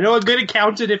 I know a good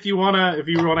accountant if you wanna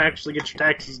actually get your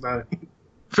taxes done.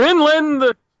 Finland.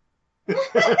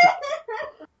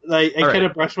 I kind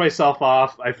of brush myself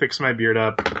off. I fix my beard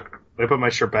up. I put my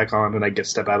shirt back on, and I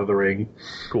step out of the ring.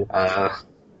 Cool. I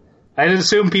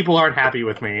assume people aren't happy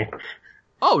with me.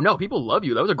 Oh no, people love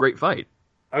you. That was a great fight.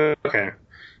 Okay.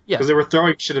 Yeah, because they were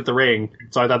throwing shit at the ring,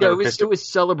 so I thought that it was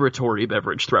celebratory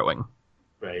beverage throwing.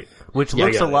 Right. Which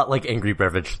looks a lot like angry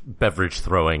beverage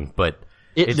throwing, but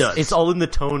it's all in the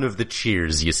tone of the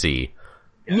cheers, you see.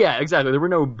 Yeah, exactly. There were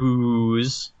no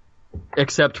boos.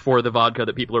 Except for the vodka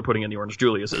that people are putting in the Orange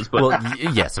Julius's. But well,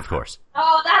 yes, of course.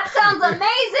 Oh, that sounds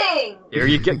amazing! There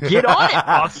you go. Get on it,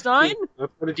 Austin!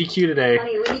 Let's put a DQ today.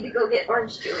 Honey, we need to go get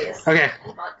Orange Julius. Okay.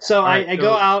 So I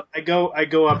go out, I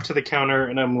go up to the counter,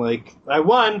 and I'm like, I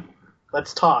won.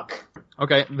 Let's talk.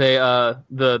 Okay, they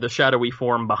the shadowy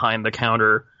form behind the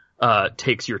counter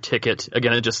takes your ticket.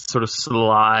 Again, it just sort of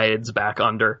slides back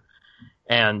under.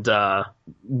 And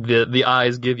the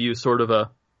eyes give you sort of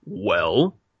a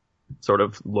sort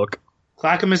of look.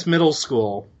 Clackamas Middle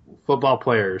School football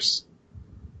players.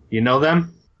 You know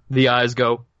them? The eyes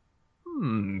go,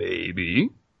 maybe.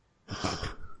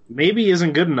 Maybe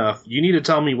isn't good enough. You need to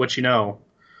tell me what you know,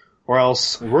 or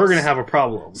else we're going to have a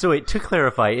problem. So wait, to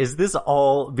clarify, is this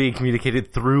all being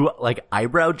communicated through, like,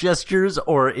 eyebrow gestures,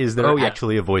 or is there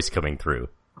actually a voice coming through?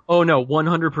 Oh no,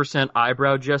 100%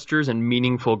 eyebrow gestures and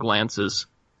meaningful glances.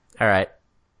 Alright.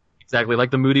 Exactly,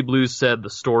 like the Moody Blues said, the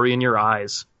story in your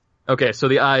eyes. Okay, so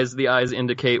the eyes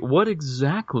indicate, what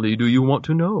exactly do you want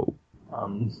to know?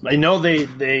 I know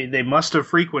they must have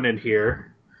frequented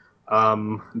here. Are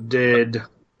you going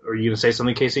to say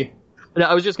something, Casey? No,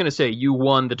 I was just going to say, you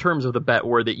won. The terms of the bet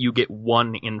were that you get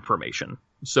one information.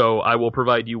 So I will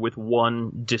provide you with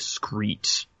one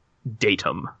discrete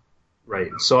datum. Right,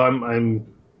 so I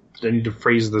need to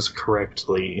phrase this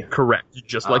correctly. Correct,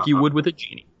 just like you would with a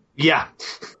genie. Yeah.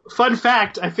 Fun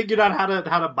fact, I figured out how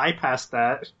to bypass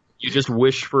that. You just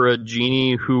wish for a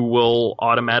genie who will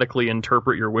automatically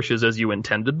interpret your wishes as you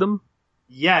intended them?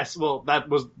 Yes, well,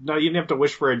 no, you didn't have to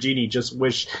wish for a genie, just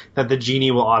wish that the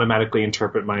genie will automatically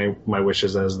interpret my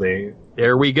wishes as they...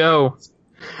 There we go.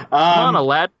 Come on,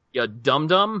 Aladdin, you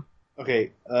dum-dum.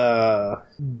 Okay, because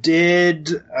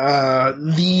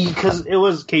it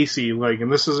was Casey, like,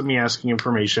 and this isn't me asking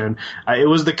information, it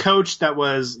was the coach that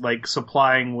was, like,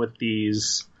 supplying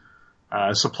the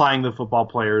football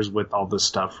players with all this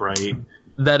stuff, right?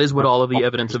 That is what all of the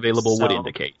evidence available would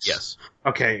indicate, yes.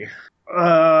 Okay.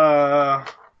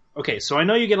 Okay, so I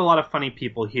know you get a lot of funny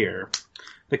people here.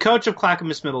 The coach of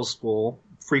Clackamas Middle School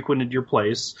frequented your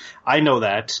place. I know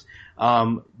that.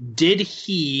 Did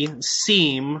he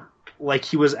seem like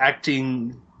he was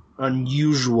acting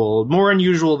unusual, more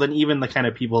unusual than even the kind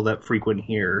of people that frequent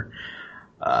here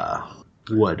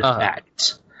would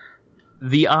act?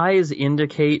 The eyes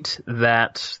indicate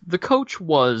that the coach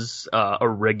was a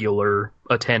regular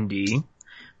attendee,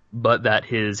 but that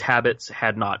his habits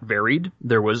had not varied.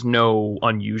 There was no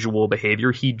unusual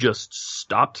behavior. He just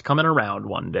stopped coming around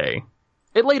one day.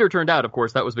 It later turned out, of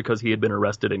course, that was because he had been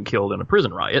arrested and killed in a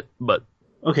prison riot, but...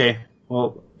 Okay,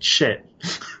 well, shit.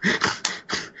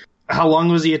 How long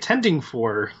was he attending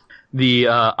for? The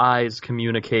eyes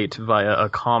communicate via a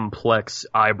complex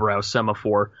eyebrow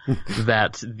semaphore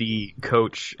that the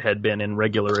coach had been in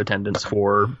regular attendance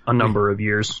for a number of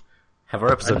years. Have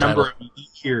our episode A number title.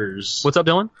 of years. What's up,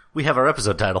 Dylan? We have our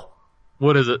episode title.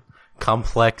 What is it?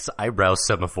 Complex eyebrow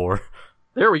semaphore.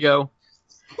 There we go.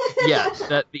 Yeah,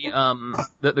 that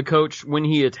the coach, when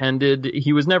he attended,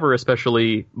 he was never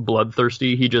especially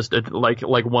bloodthirsty. He just, like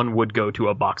one would go to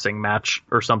a boxing match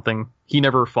or something. He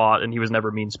never fought, and he was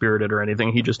never mean-spirited or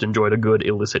anything. He just enjoyed a good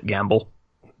illicit gamble.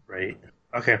 Right.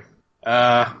 Okay.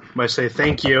 I say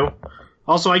thank you.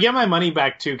 Also, I get my money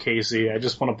back too, Casey. I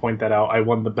just want to point that out. I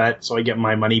won the bet, so I get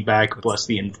my money back plus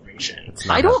the information.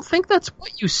 I don't think that's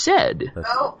what you said.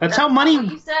 Oh, That's how money- not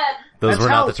what you said. Those That's were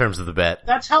how- not the terms of the bet.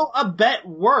 That's how a bet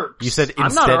works. You said I'm not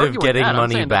instead of arguing getting that. I'm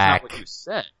money saying that's not back. what you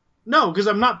said. No, because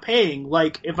I'm not paying.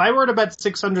 Like, if I were to bet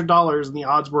 $600 and the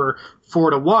odds were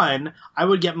 4-1, I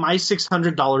would get my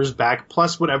 $600 back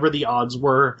plus whatever the odds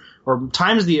were, or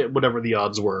times whatever the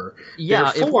odds were. Yeah,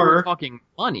 if we Therefore, were talking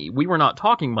money, we were not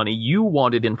talking money. You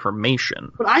wanted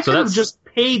information. but I So could have that's- just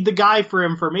paid the guy for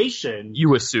information.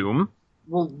 You assume.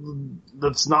 Well,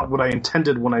 that's not what I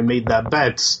intended when I made that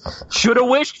bet. Should have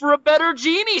wished for a better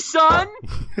genie, son!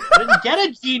 I didn't get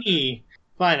a genie.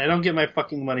 Fine, I don't get my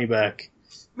fucking money back.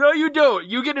 No, you don't.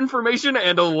 You get information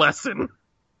and a lesson.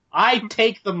 I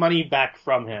take the money back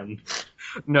from him.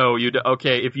 No, you do.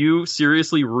 Okay, if you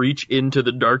seriously reach into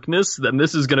the darkness, then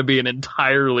this is going to be an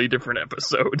entirely different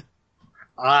episode.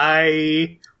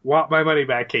 I want my money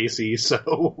back, Casey,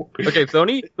 so... Okay,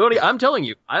 Thony, I'm telling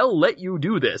you, I'll let you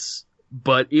do this.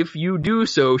 But if you do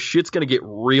so, shit's going to get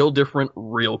real different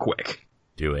real quick.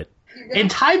 Do it. In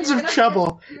times of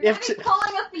trouble, You're gonna be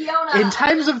calling up Fiona. in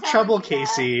times of Just trouble, telling you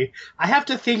that. Casey, I have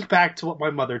to think back to what my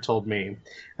mother told me.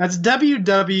 That's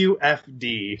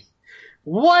WWFD.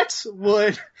 What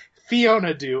would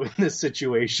Fiona do in this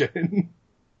situation?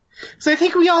 Because I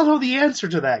think we all know the answer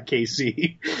to that,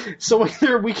 Casey. So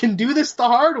either we can do this the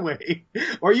hard way,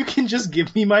 or you can just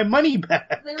give me my money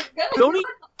back. They're gonna Don't do e- it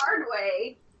the hard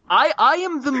way. I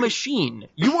am the machine.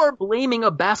 You are blaming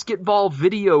a basketball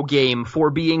video game for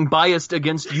being biased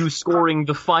against you scoring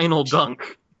the final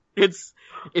dunk.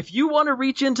 If you want to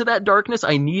reach into that darkness,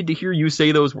 I need to hear you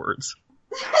say those words.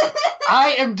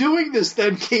 I am doing this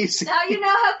then, Casey. Now you know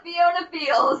how Fiona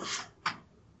feels.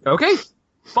 Okay,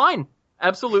 fine.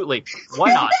 Absolutely.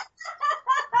 Why not?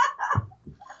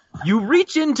 You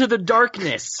reach into the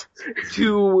darkness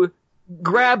to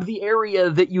grab the area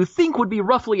that you think would be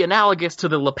roughly analogous to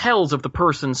the lapels of the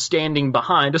person standing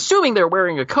behind, assuming they're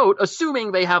wearing a coat,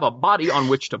 assuming they have a body on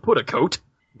which to put a coat,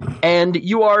 and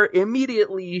you are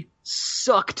immediately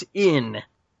sucked in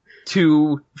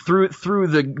through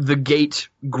the gate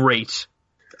grate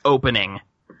opening.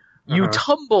 You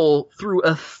tumble through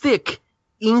a thick,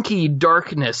 inky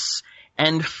darkness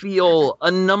and feel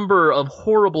a number of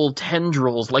horrible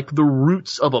tendrils, like the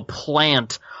roots of a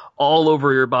plant, all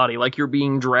over your body, like you're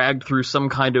being dragged through some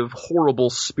kind of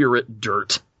horrible spirit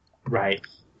dirt. Right.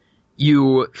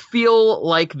 You feel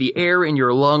like the air in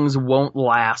your lungs won't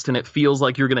last, and it feels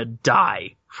like you're gonna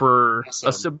die for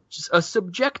a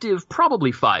subjective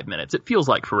probably 5 minutes. It feels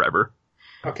like forever.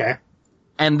 Okay.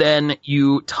 And then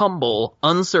you tumble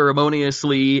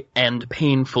unceremoniously and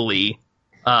painfully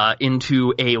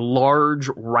into a large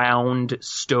round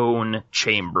stone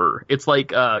chamber. It's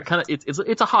like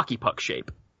it's a hockey puck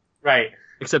shape, Right.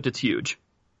 except it's huge.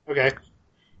 Okay.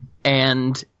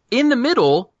 And in the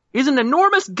middle is an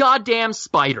enormous goddamn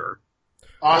spider.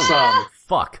 Awesome.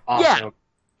 Fuck. Awesome. Yeah.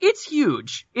 It's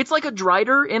huge. It's like a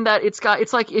Drider in that it's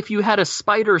like if you had a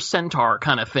spider centaur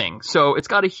kind of thing. So it's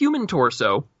got a human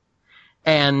torso,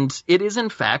 and it is in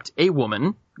fact a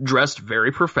woman dressed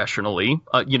very professionally,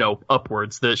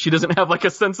 upwards. That she doesn't have like a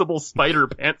sensible spider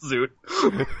pantsuit.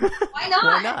 Why not?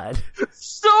 Why not?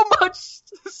 so much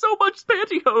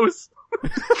pantyhose.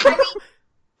 I mean,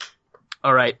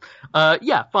 All right.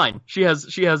 Yeah, fine. She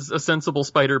has a sensible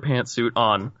spider pantsuit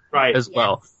on Right. as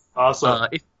well. Awesome.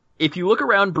 If you look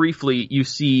around briefly, you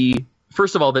see,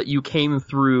 first of all, that you came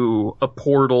through a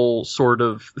portal sort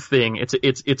of thing.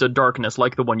 It's a darkness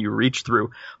like the one you reached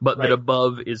through, but Right. that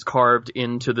above is carved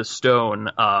into the stone,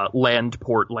 Land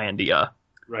Portlandia.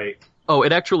 Right. Oh,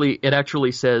 it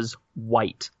actually says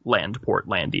White Land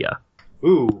Portlandia.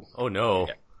 Ooh. Oh no.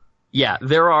 Yeah,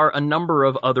 there are a number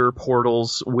of other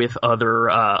portals with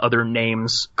other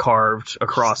names carved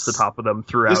across the top of them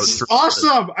throughout. This is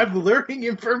awesome! I'm learning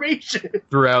information.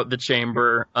 Throughout the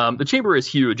chamber. The chamber is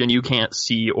huge, and you can't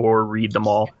see or read them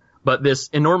all. but this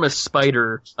enormous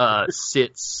spider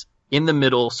sits in the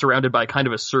middle, surrounded by kind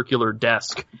of a circular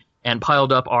desk, and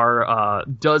piled up are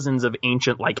dozens of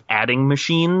ancient, like, adding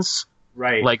machines.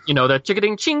 Right. Like, you know, that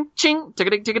ticketing ching ching,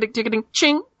 ticketing ticketing ticketing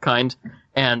ching kind.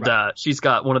 And she's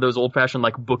got one of those old-fashioned,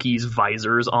 like, bookies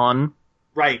visors on.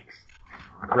 Right.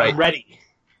 Right. I'm ready.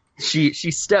 She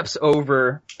steps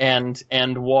over and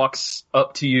walks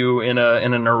up to you in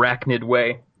an arachnid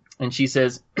way, and she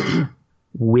says,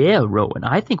 "Well, Rowan,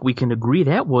 I think we can agree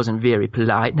that wasn't very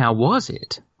polite, now was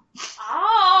it?"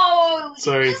 Oh,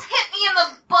 Sorry. you just hit me in the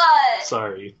butt.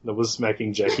 Sorry, that was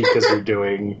smacking Jackie because you're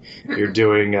doing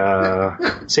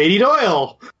Sadie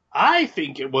Doyle. I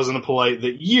think it wasn't polite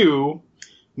that you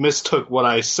mistook what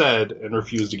I said and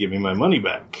refused to give me my money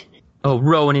back. Oh,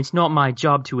 Rowan, it's not my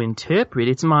job to interpret.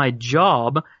 It's my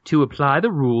job to apply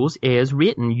the rules as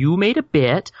written. You made a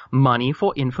bet, money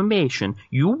for information.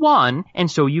 You won, and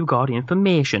so you got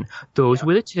information. Those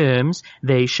were the terms.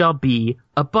 They shall be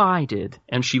abided.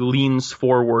 And she leans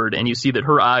forward, and you see that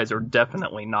her eyes are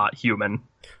definitely not human.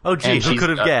 Oh, gee, And who could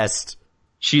have guessed?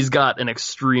 She's got an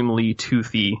extremely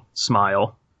toothy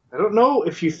smile. I don't know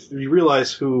if you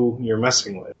realize who you're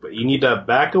messing with, but you need to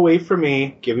back away from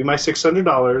me, give me my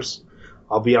 $600,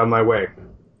 I'll be on my way.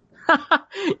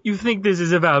 You think this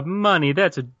is about money?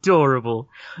 That's adorable.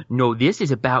 No, this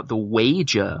is about the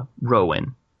wager,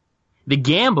 Rowan. The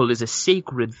gamble is a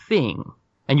sacred thing,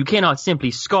 and you cannot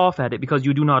simply scoff at it because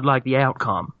you do not like the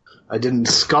outcome. I didn't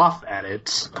scoff at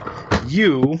it.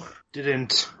 You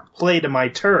didn't play to my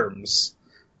terms.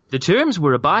 The terms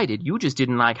were abided, you just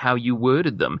didn't like how you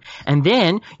worded them. And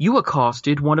then you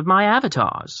accosted one of my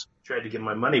avatars. Tried to get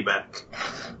my money back.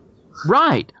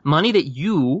 Right, money that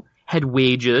you had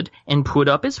wagered and put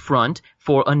up as front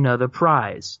for another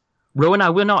prize. Rowan,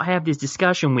 I will not have this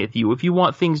discussion with you. If you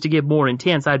want things to get more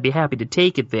intense, I'd be happy to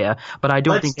take it there, but I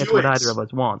don't think that's what either of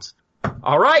us wants.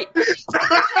 All right. That's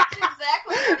exactly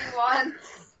what he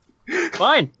wants.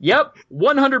 Fine. Yep.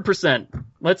 100%.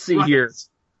 Let's see here.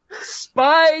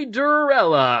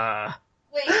 Spiderella.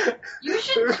 Wait, you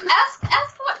should ask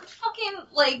what fucking,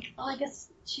 like, oh, I guess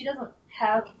she doesn't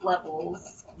have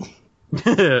levels.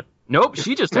 Nope,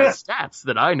 she just has stats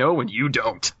that I know and you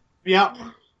don't. Yep.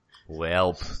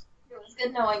 Welp. It was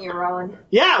good knowing you, Rowan.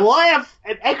 Yeah, well, I have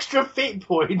an extra fate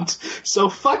point, so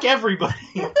fuck everybody.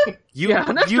 You Yeah,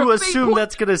 an extra you fate assume point.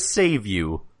 that's gonna save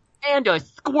you. And a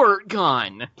squirt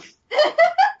gun.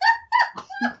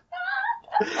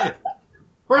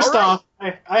 First All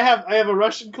right. off, I have a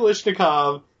Russian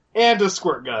Kalashnikov and a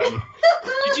squirt gun.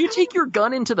 Did you take your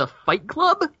gun into the fight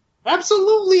club?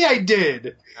 Absolutely, I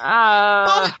did.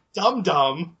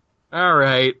 Dum-dum. All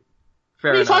right.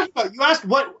 Fair What are you enough. talking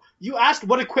about? You asked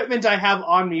what equipment I have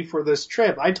on me for this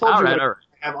trip. I told All you right, what all right.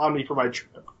 I have on me for my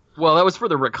trip. Well, that was for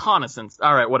the reconnaissance.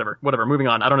 All right, whatever. Moving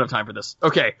on. I don't have time for this.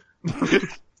 Okay.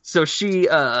 So she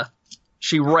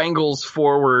wrangles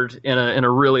forward in a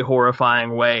really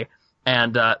horrifying way,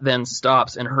 and then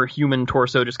stops, and her human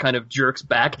torso just kind of jerks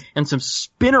back, and some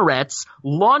spinnerets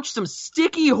launch some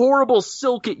sticky, horrible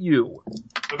silk at you.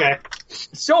 Okay.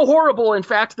 So horrible, in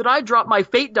fact, that I dropped my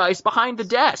fate dice behind the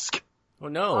desk. Oh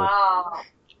no. Wow.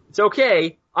 It's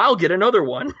okay. I'll get another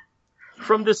one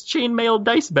from this chainmail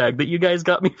dice bag that you guys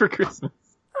got me for Christmas.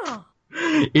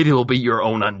 It'll be your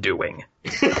own undoing.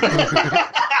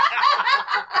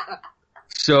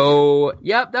 So,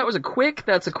 yep, that was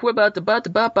that's a quick,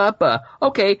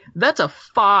 okay, that's a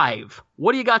 5.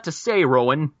 What do you got to say,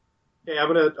 Rowan? Okay,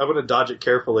 I'm gonna dodge it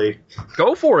carefully.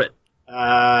 Go for it.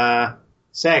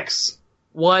 Sex.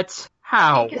 What?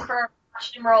 How? Confirm.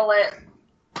 Watch him roll it.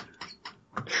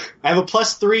 I have a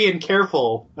 +3 in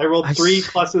careful. I rolled 3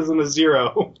 pluses and a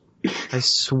 0. I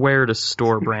swear to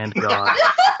store brand God.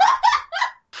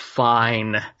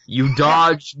 Fine. You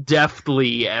dodge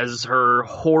deftly as her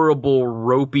horrible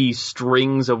ropey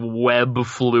strings of web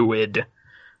fluid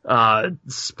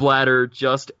splatter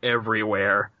just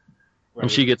everywhere. Right.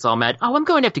 And she gets all mad. Oh, I'm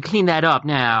going to have to clean that up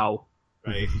now.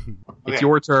 Right. It's Okay.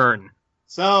 your turn.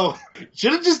 So,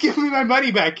 should have just given me my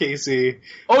money back, Casey.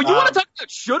 Oh, you want to talk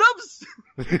about should-haves?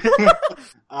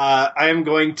 I am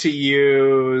going to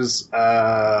use,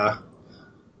 I'm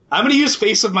going to use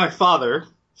Face of My Father,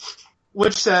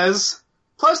 which says,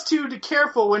 +2 to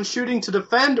careful when shooting to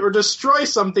defend or destroy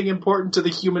something important to the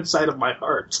human side of my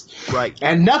heart. Right.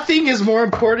 And nothing is more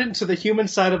important to the human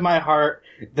side of my heart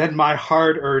than my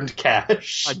hard-earned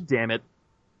cash. God damn it.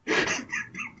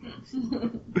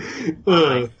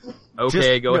 Ugh.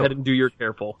 Okay, go no. ahead and do your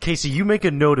careful. Casey, you make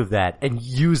a note of that and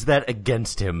use that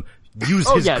against him. Use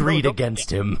Oh, his yeah, no, greed don't-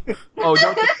 against him. Oh,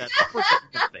 don't do that. Of course that's a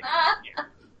good thing.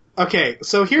 Okay,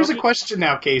 so here's a question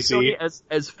now, Casey.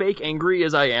 As fake angry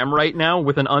as I am right now,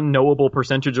 with an unknowable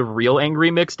percentage of real angry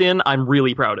mixed in, I'm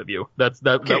really proud of you.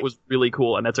 That was really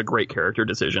cool, and that's a great character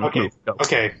decision. Okay.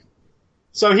 Okay.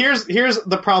 So here's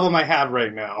the problem I have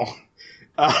right now.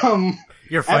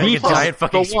 You're fighting a giant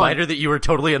fucking spider that you were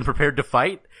totally unprepared to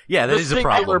fight? Yeah, that is a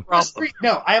problem.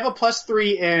 I have a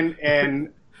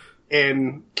 +3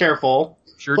 in careful,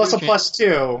 sure plus a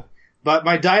 +2, but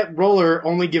my diet roller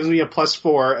only gives me a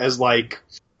 +4 as, like,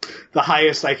 the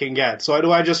highest I can get. So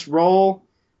do I just roll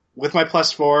with my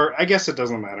 +4? I guess it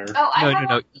doesn't matter. Oh, I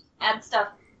have add stuff,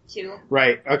 too.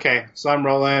 Right, okay. So I'm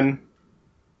rolling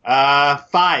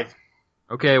 5.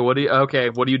 Okay, what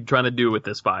are you trying to do with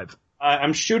this 5?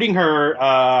 I'm shooting her,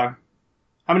 how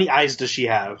many eyes does she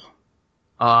have?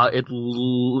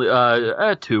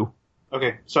 2.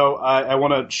 Okay, so I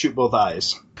want to shoot both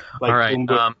eyes. All right.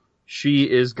 She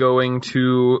is going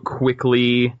to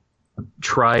quickly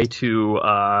try to.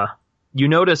 You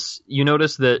notice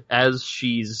that as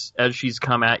she's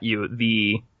come at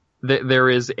you, there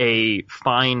is a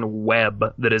fine web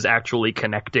that is actually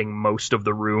connecting most of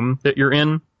the room that you're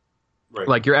in. Right.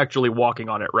 Like you're actually walking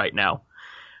on it right now.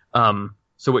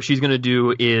 So what she's going to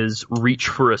do is reach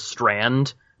for a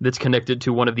strand that's connected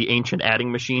to one of the ancient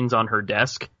adding machines on her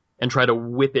desk and try to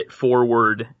whip it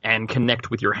forward and connect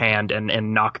with your hand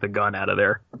and knock the gun out of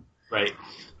there. Right.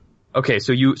 Okay,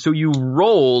 so you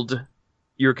rolled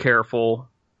your careful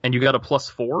and you got a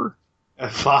 +4?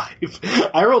 5.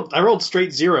 I rolled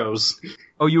straight zeros.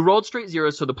 Oh, you rolled straight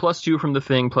zeros, so the +2 from the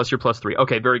thing plus your +3.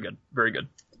 Okay, very good. Very good.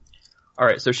 All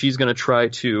right, so she's going to try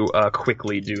to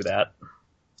quickly do that.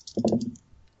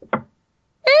 And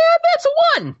that's a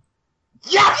 1!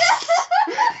 Yes!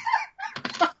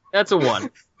 That's a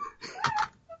 1.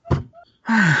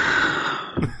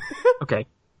 Okay.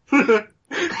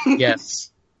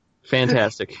 Yes.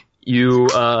 Fantastic. You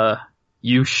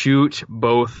shoot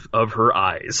both of her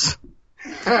eyes.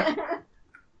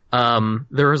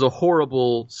 There is a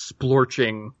horrible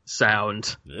splorching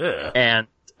sound. Yeah. And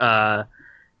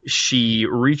she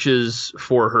reaches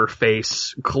for her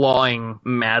face, clawing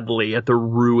madly at the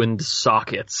ruined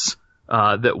sockets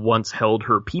that once held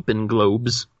her peepin'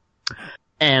 globes.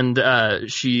 And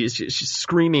she's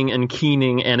screaming and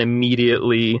keening and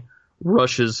immediately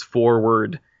rushes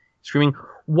forward, screaming,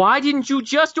 "Why didn't you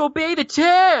just obey the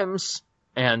terms?"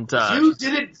 And you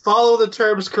didn't follow the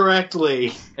terms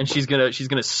correctly. And she's gonna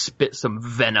spit some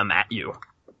venom at you.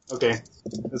 Okay.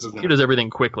 She does everything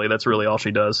quickly. That's really all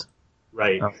she does.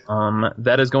 Right.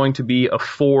 That is going to be a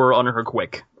 4 on her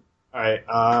quick. Alright,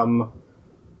 I'm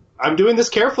doing this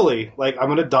carefully. Like, I'm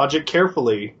gonna dodge it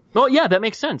carefully. Well, yeah, that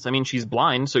makes sense. I mean, she's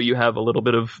blind, so you have a little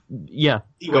bit of, go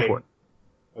for it.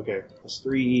 Okay,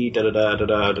 +3,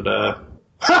 da-da-da-da-da-da-da.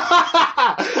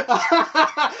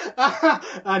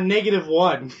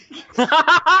 -1.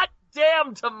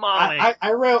 Damn tamale!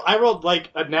 I rolled like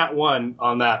a nat 1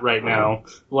 on that right now.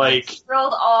 Like,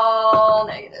 rolled all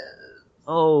negatives.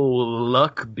 Oh,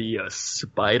 luck be a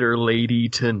spider lady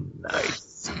tonight.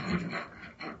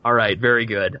 All right, very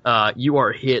good. You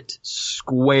are hit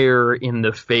square in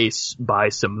the face by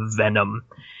some venom,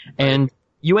 and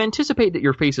you anticipate that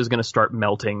your face is going to start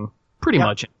melting pretty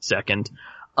much in a second.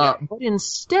 But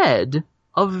instead,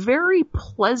 a very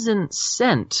pleasant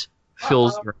scent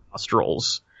fills your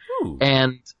nostrils. Ooh.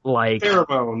 And like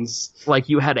pheromones. Like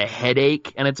you had a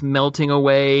headache and it's melting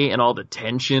away and all the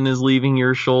tension is leaving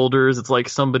your shoulders. It's like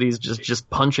somebody's just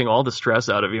punching all the stress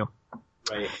out of you.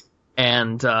 Right.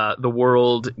 And the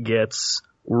world gets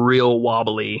real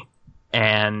wobbly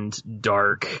and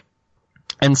dark.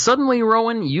 And suddenly,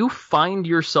 Rowan, you find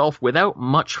yourself without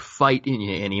much fight in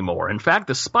you anymore. In fact,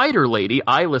 the spider lady,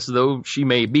 eyeless though she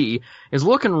may be, is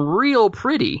looking real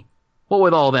pretty. What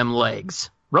with all them legs?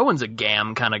 Rowan's a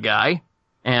gam kind of guy.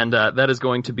 And that is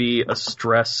going to be a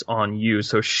stress on you.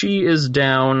 So she is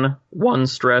down 1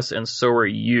 stress, and so are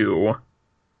you.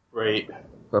 Right.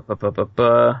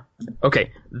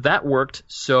 Okay, that worked.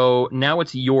 So now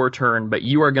it's your turn, but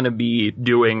you are going to be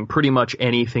doing pretty much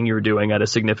anything you're doing at a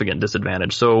significant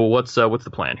disadvantage. So what's the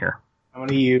plan here? I'm going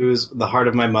to use the Heart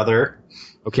of My Mother.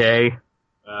 Okay.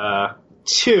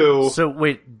 2. So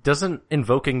wait, doesn't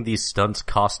invoking these stunts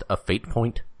cost a fate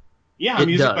point? Yeah, I'm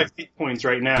using my fate points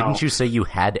right now. Didn't you say you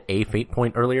had a fate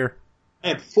point earlier? I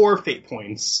had 4 fate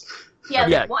points.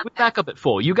 Yeah, back up at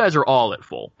full. You guys are all at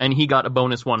full, and he got a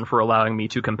bonus 1 for allowing me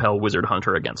to compel Wizard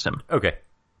Hunter against him. Okay.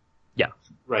 Yeah.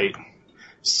 Right.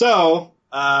 So,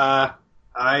 I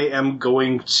am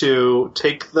going to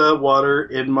take the water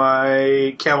in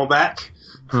my Camelback,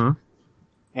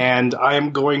 and I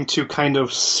am going to kind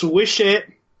of swish it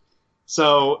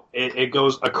So it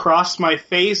goes across my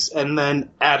face and then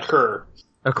at her.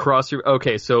 Across your...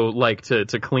 Okay, so, like, to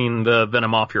clean the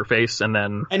venom off your face and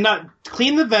then... And not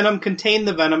clean the venom, contain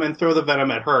the venom, and throw the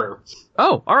venom at her.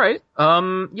 Oh, alright.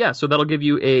 Yeah, so that'll give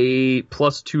you a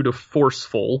 +2 to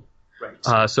forceful.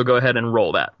 Right. So go ahead and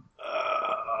roll that.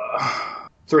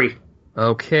 3.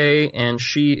 Okay, and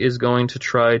she is going to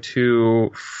try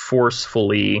to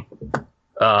forcefully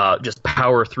just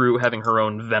power through, having her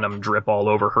own venom drip all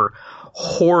over her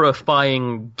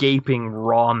horrifying, gaping,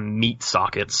 raw meat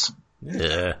sockets.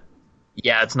 Yeah.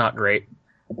 Yeah, it's not great.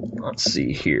 Let's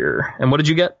see here. And what did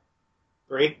you get?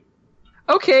 3.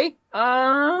 Okay,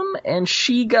 and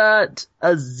she got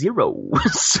a 0.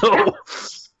 So,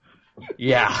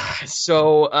 yeah.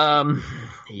 So,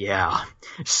 yeah.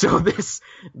 So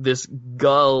this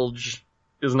gulge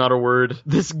is not a word.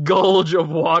 This gulge of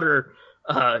water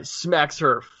smacks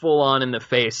her full on in the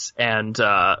face, and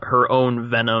her own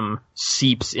venom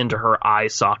seeps into her eye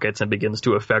sockets and begins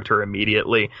to affect her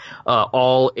immediately.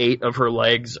 All 8 of her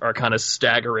legs are kind of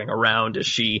staggering around as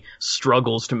she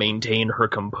struggles to maintain her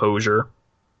composure.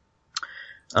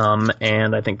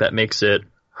 And I think that makes it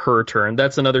her turn.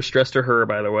 That's another stress to her,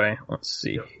 by the way. Let's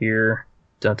see here.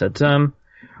 Dun-dun-dun.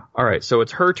 All right, so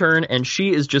it's her turn, and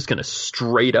she is just gonna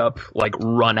straight up like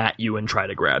run at you and try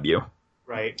to grab you.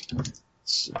 Right.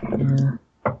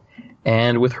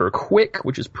 And with her quick,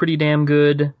 which is pretty damn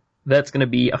good, that's gonna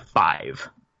be a 5.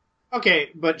 Okay,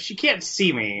 but she can't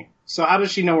see me, so how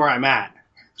does she know where I'm at?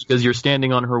 Because you're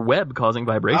standing on her web, causing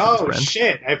vibrations, Oh friend.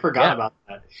 shit! I forgot about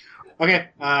that. Okay.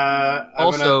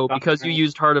 Also, because you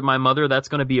used Heart of My Mother, that's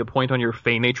going to be a point on your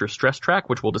Fey Nature stress track,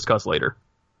 which we'll discuss later.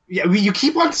 Yeah, you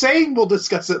keep on saying we'll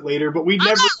discuss it later, but we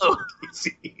never.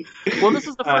 Well, this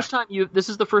is the first time you. This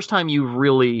is the first time you've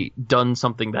really done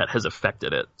something that has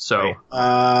affected it. So,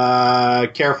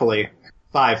 carefully.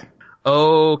 5.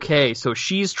 Okay, so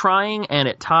she's trying and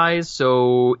it ties,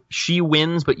 so she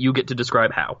wins, but you get to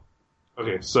describe how.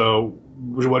 Okay, so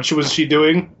what was she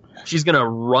doing? She's gonna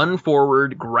run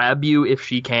forward, grab you if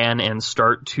she can, and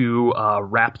start to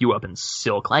wrap you up in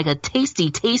silk like a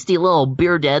tasty, tasty little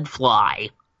bearded fly.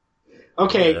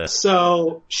 Okay,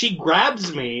 so she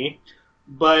grabs me,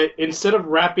 but instead of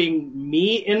wrapping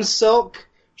me in silk,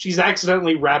 she's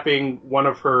accidentally wrapping one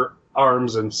of her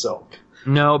arms in silk.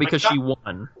 No, because she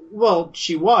won. Well,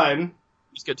 she won. You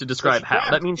just get to describe how.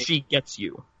 That means she gets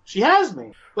you. She has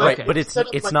me. But Right, but it's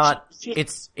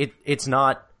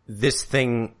not this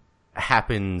thing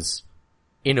happens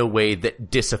in a way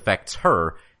that disaffects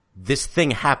her. This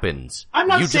thing happens. I'm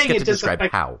not you saying just get it to describe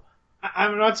disaffects- how.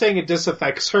 I'm not saying it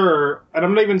disaffects her, and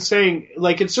I'm not even saying,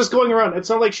 like, it's just going around.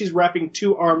 It's not like she's wrapping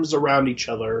 2 arms around each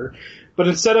other, but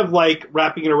instead of, like,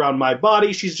 wrapping it around my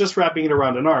body, she's just wrapping it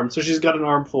around an arm, so she's got an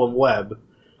arm full of web.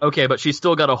 Okay, but she's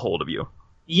still got a hold of you.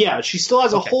 Yeah, she still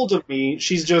has a hold of me,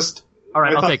 she's just... All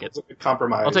right, I'll take it. A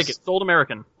compromise. I'll take it. Sold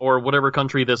American, or whatever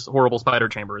country this horrible spider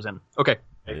chamber is in. Okay.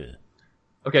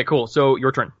 Okay, cool. So,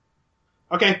 your turn.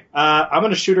 Okay, I'm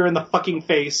gonna shoot her in the fucking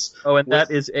face. Oh, and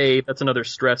that's another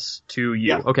stress to you.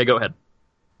 Yeah. Okay, go ahead.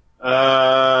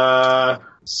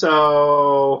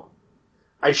 So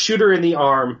I shoot her in the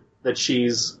arm that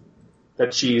she's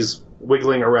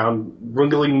wiggling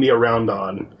me around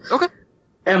on. Okay.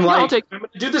 And I'll I'm take- going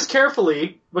to do this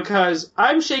carefully because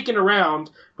I'm shaking around,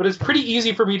 but it's pretty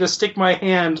easy for me to stick my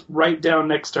hand right down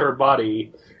next to her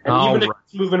body. And even if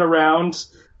it's moving around...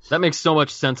 That makes so much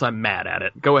sense, I'm mad at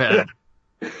it. Go ahead.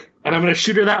 And I'm going to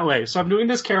shoot her that way. So I'm doing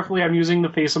this carefully. I'm using the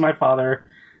face of my father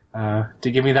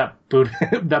to give me that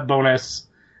that bonus.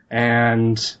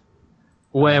 And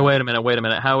Wait a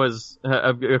minute. How is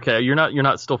okay? You're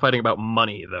not still fighting about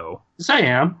money though. yes, I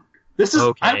am. This is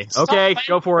Okay. Okay,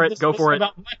 go for it. Go for it.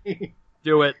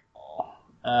 Do it.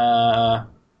 4.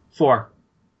 All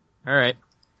right.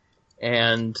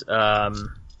 And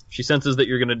she senses that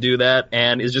you're going to do that,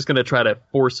 and is just going to try to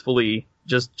forcefully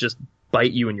just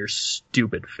bite you in your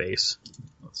stupid face.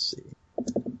 Let's see.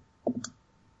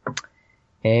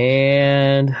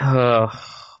 And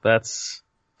that's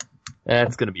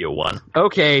going to be a 1.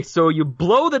 Okay, so you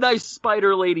blow the nice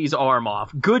spider lady's arm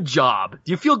off. Good job.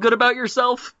 Do you feel good about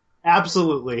yourself?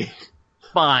 Absolutely.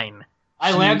 Fine.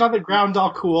 I land on the ground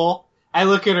all cool. I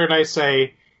look at her and I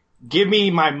say, "Give me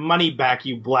my money back,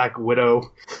 you black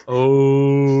widow." Oh.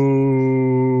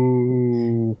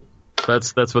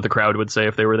 That's what the crowd would say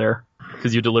if they were there.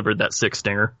 Because you delivered that 6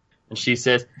 stinger. And she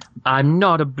says, "I'm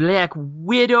not a black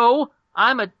widow.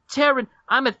 I'm a Terran.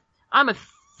 I'm a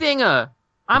thinger.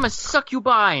 I'm a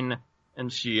succubine."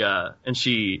 And she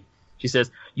says,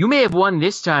 "You may have won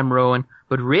this time, Rowan,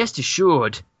 but rest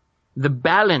assured, the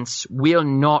balance will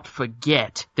not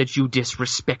forget that you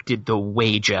disrespected the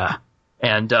wager."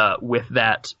 And with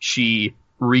that, she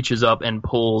reaches up and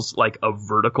pulls like a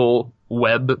vertical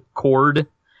web cord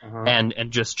and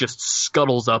just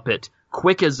scuttles up it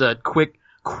quick as a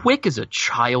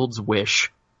child's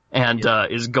wish, and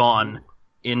is gone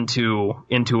into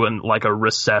like a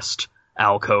recessed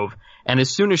alcove. And as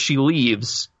soon as she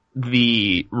leaves,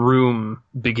 the room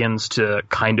begins to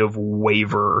kind of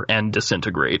waver and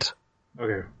disintegrate.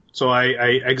 Okay, so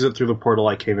I exit through the portal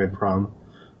I came in from.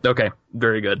 Okay,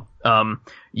 very good.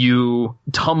 You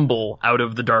tumble out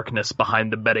of the darkness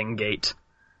behind the betting gate,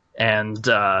 and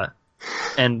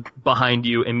behind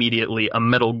you immediately a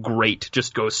metal grate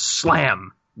just goes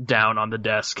slam down on the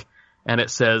desk, and it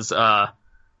says,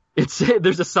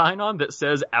 there's a sign on that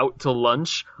says out to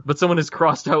lunch, but someone has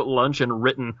crossed out lunch and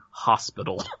written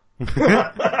hospital.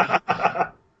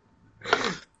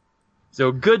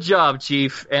 So good job,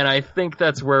 Chief, and I think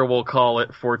that's where we'll call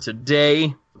it for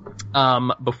today.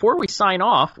 Before we sign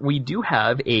off, we do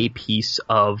have a piece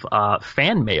of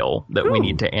fan mail that we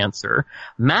need to answer.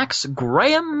 Max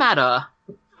Graham Matta,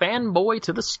 fanboy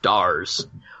to the stars,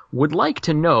 would like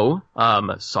to know,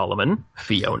 Solomon,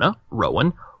 Fiona,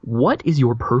 Rowan, what is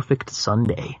your perfect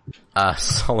Sunday?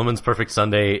 Solomon's perfect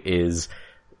Sunday is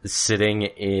sitting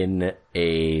in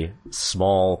a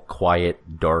small, quiet,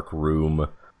 dark room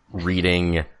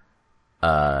reading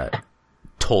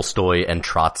Tolstoy and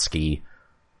Trotsky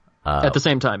at the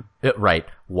same time. Right,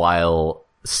 while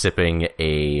sipping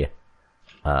a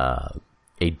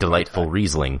delightful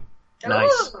Riesling.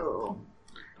 Nice. Ooh.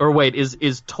 Or wait,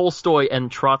 is Tolstoy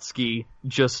and Trotsky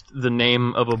just the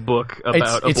name of a book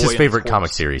about a boy It's his and favorite his comic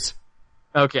horse? series.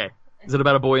 Okay. Is it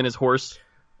about a boy and his horse?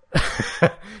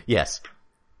 Yes.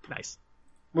 Nice.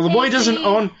 Well, the boy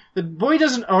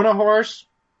doesn't own a horse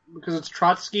because it's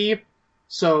Trotsky,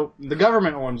 so the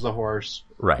government owns the horse.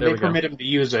 Right. They permit him to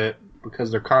use it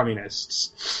because they're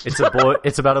communists.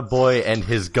 It's about a boy and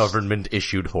his government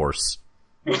issued horse.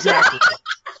 Exactly.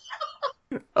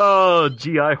 Oh,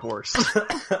 GI horse.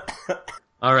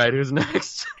 All right, who's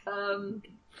next?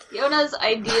 Fiona's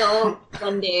ideal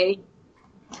Sunday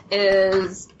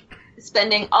is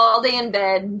spending all day in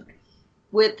bed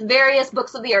with various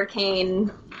books of the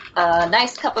arcane, a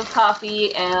nice cup of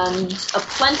coffee, and a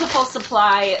plentiful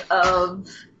supply of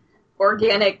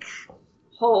organic,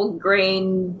 whole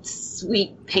grain,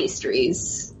 sweet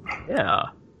pastries. Yeah.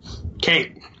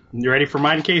 Okay, you ready for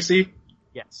mine, Casey?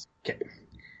 Yes. Okay.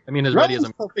 I mean, as ready as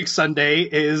Rowan's perfect Sunday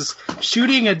is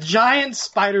shooting a giant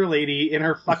spider lady in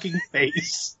her fucking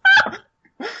face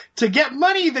to get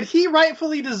money that he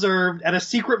rightfully deserved at a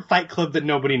secret fight club that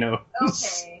nobody knows.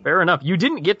 Okay. Fair enough. You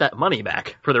didn't get that money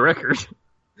back, for the record.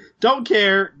 Don't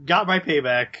care. Got my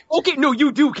payback. Okay, no,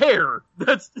 you do care.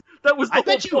 That was the I whole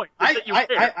bet you. point. was that you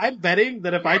care. I'm betting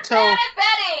that if I Bad tell, at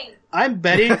betting! I'm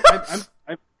betting.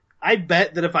 I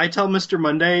bet that if I tell Mr.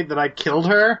 Monday that I killed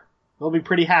her, they'll be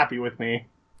pretty happy with me.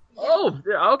 Oh,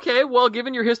 okay. Well,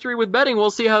 given your history with betting, we'll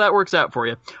see how that works out for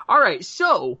you. All right,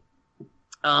 so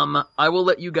I will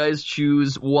let you guys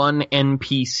choose one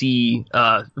NPC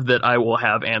that I will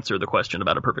have answer the question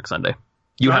about a perfect Sunday.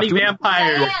 You Johnny have to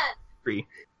Vampire. Diane! agree.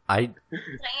 Diane!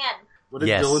 What did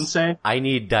Yes. Dylan say? I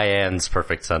need Diane's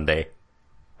perfect Sunday.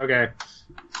 Okay.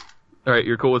 All right,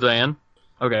 you're cool with Diane?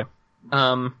 Okay.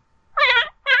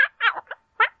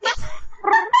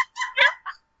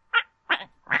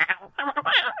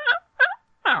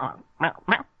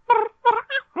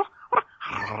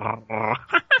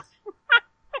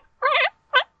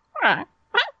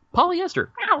 Polyester.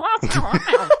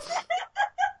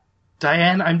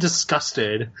 Diane, I'm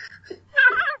disgusted.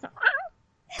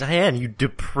 Diane, you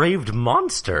depraved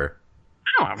monster.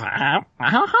 You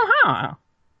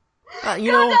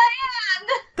know,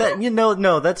 Diane!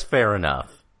 no, that's fair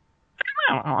enough.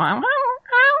 Alright,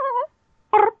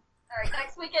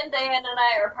 next weekend Diane and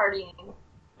I are partying.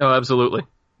 Oh, absolutely.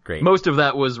 Great. Most of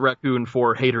that was Raccoon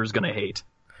for Haters Gonna Hate.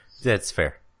 That's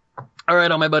fair. All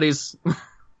right, all my buddies.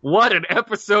 What an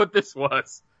episode this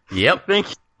was. Yep.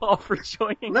 Thank you all for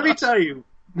joining Let me us. tell you,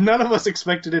 none of us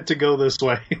expected it to go this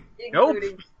way. Nope.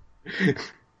 Including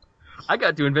I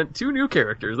got to invent 2 new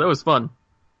characters. That was fun.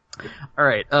 All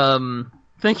right.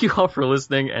 Thank you all for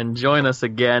listening, and join us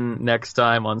again next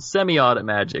time on Semi-Auto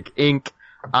Magic Inc.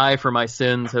 I, for my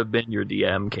sins, have been your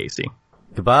DM, Casey.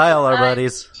 Goodbye, all our Bye.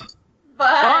 buddies.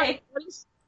 Bye. buddies.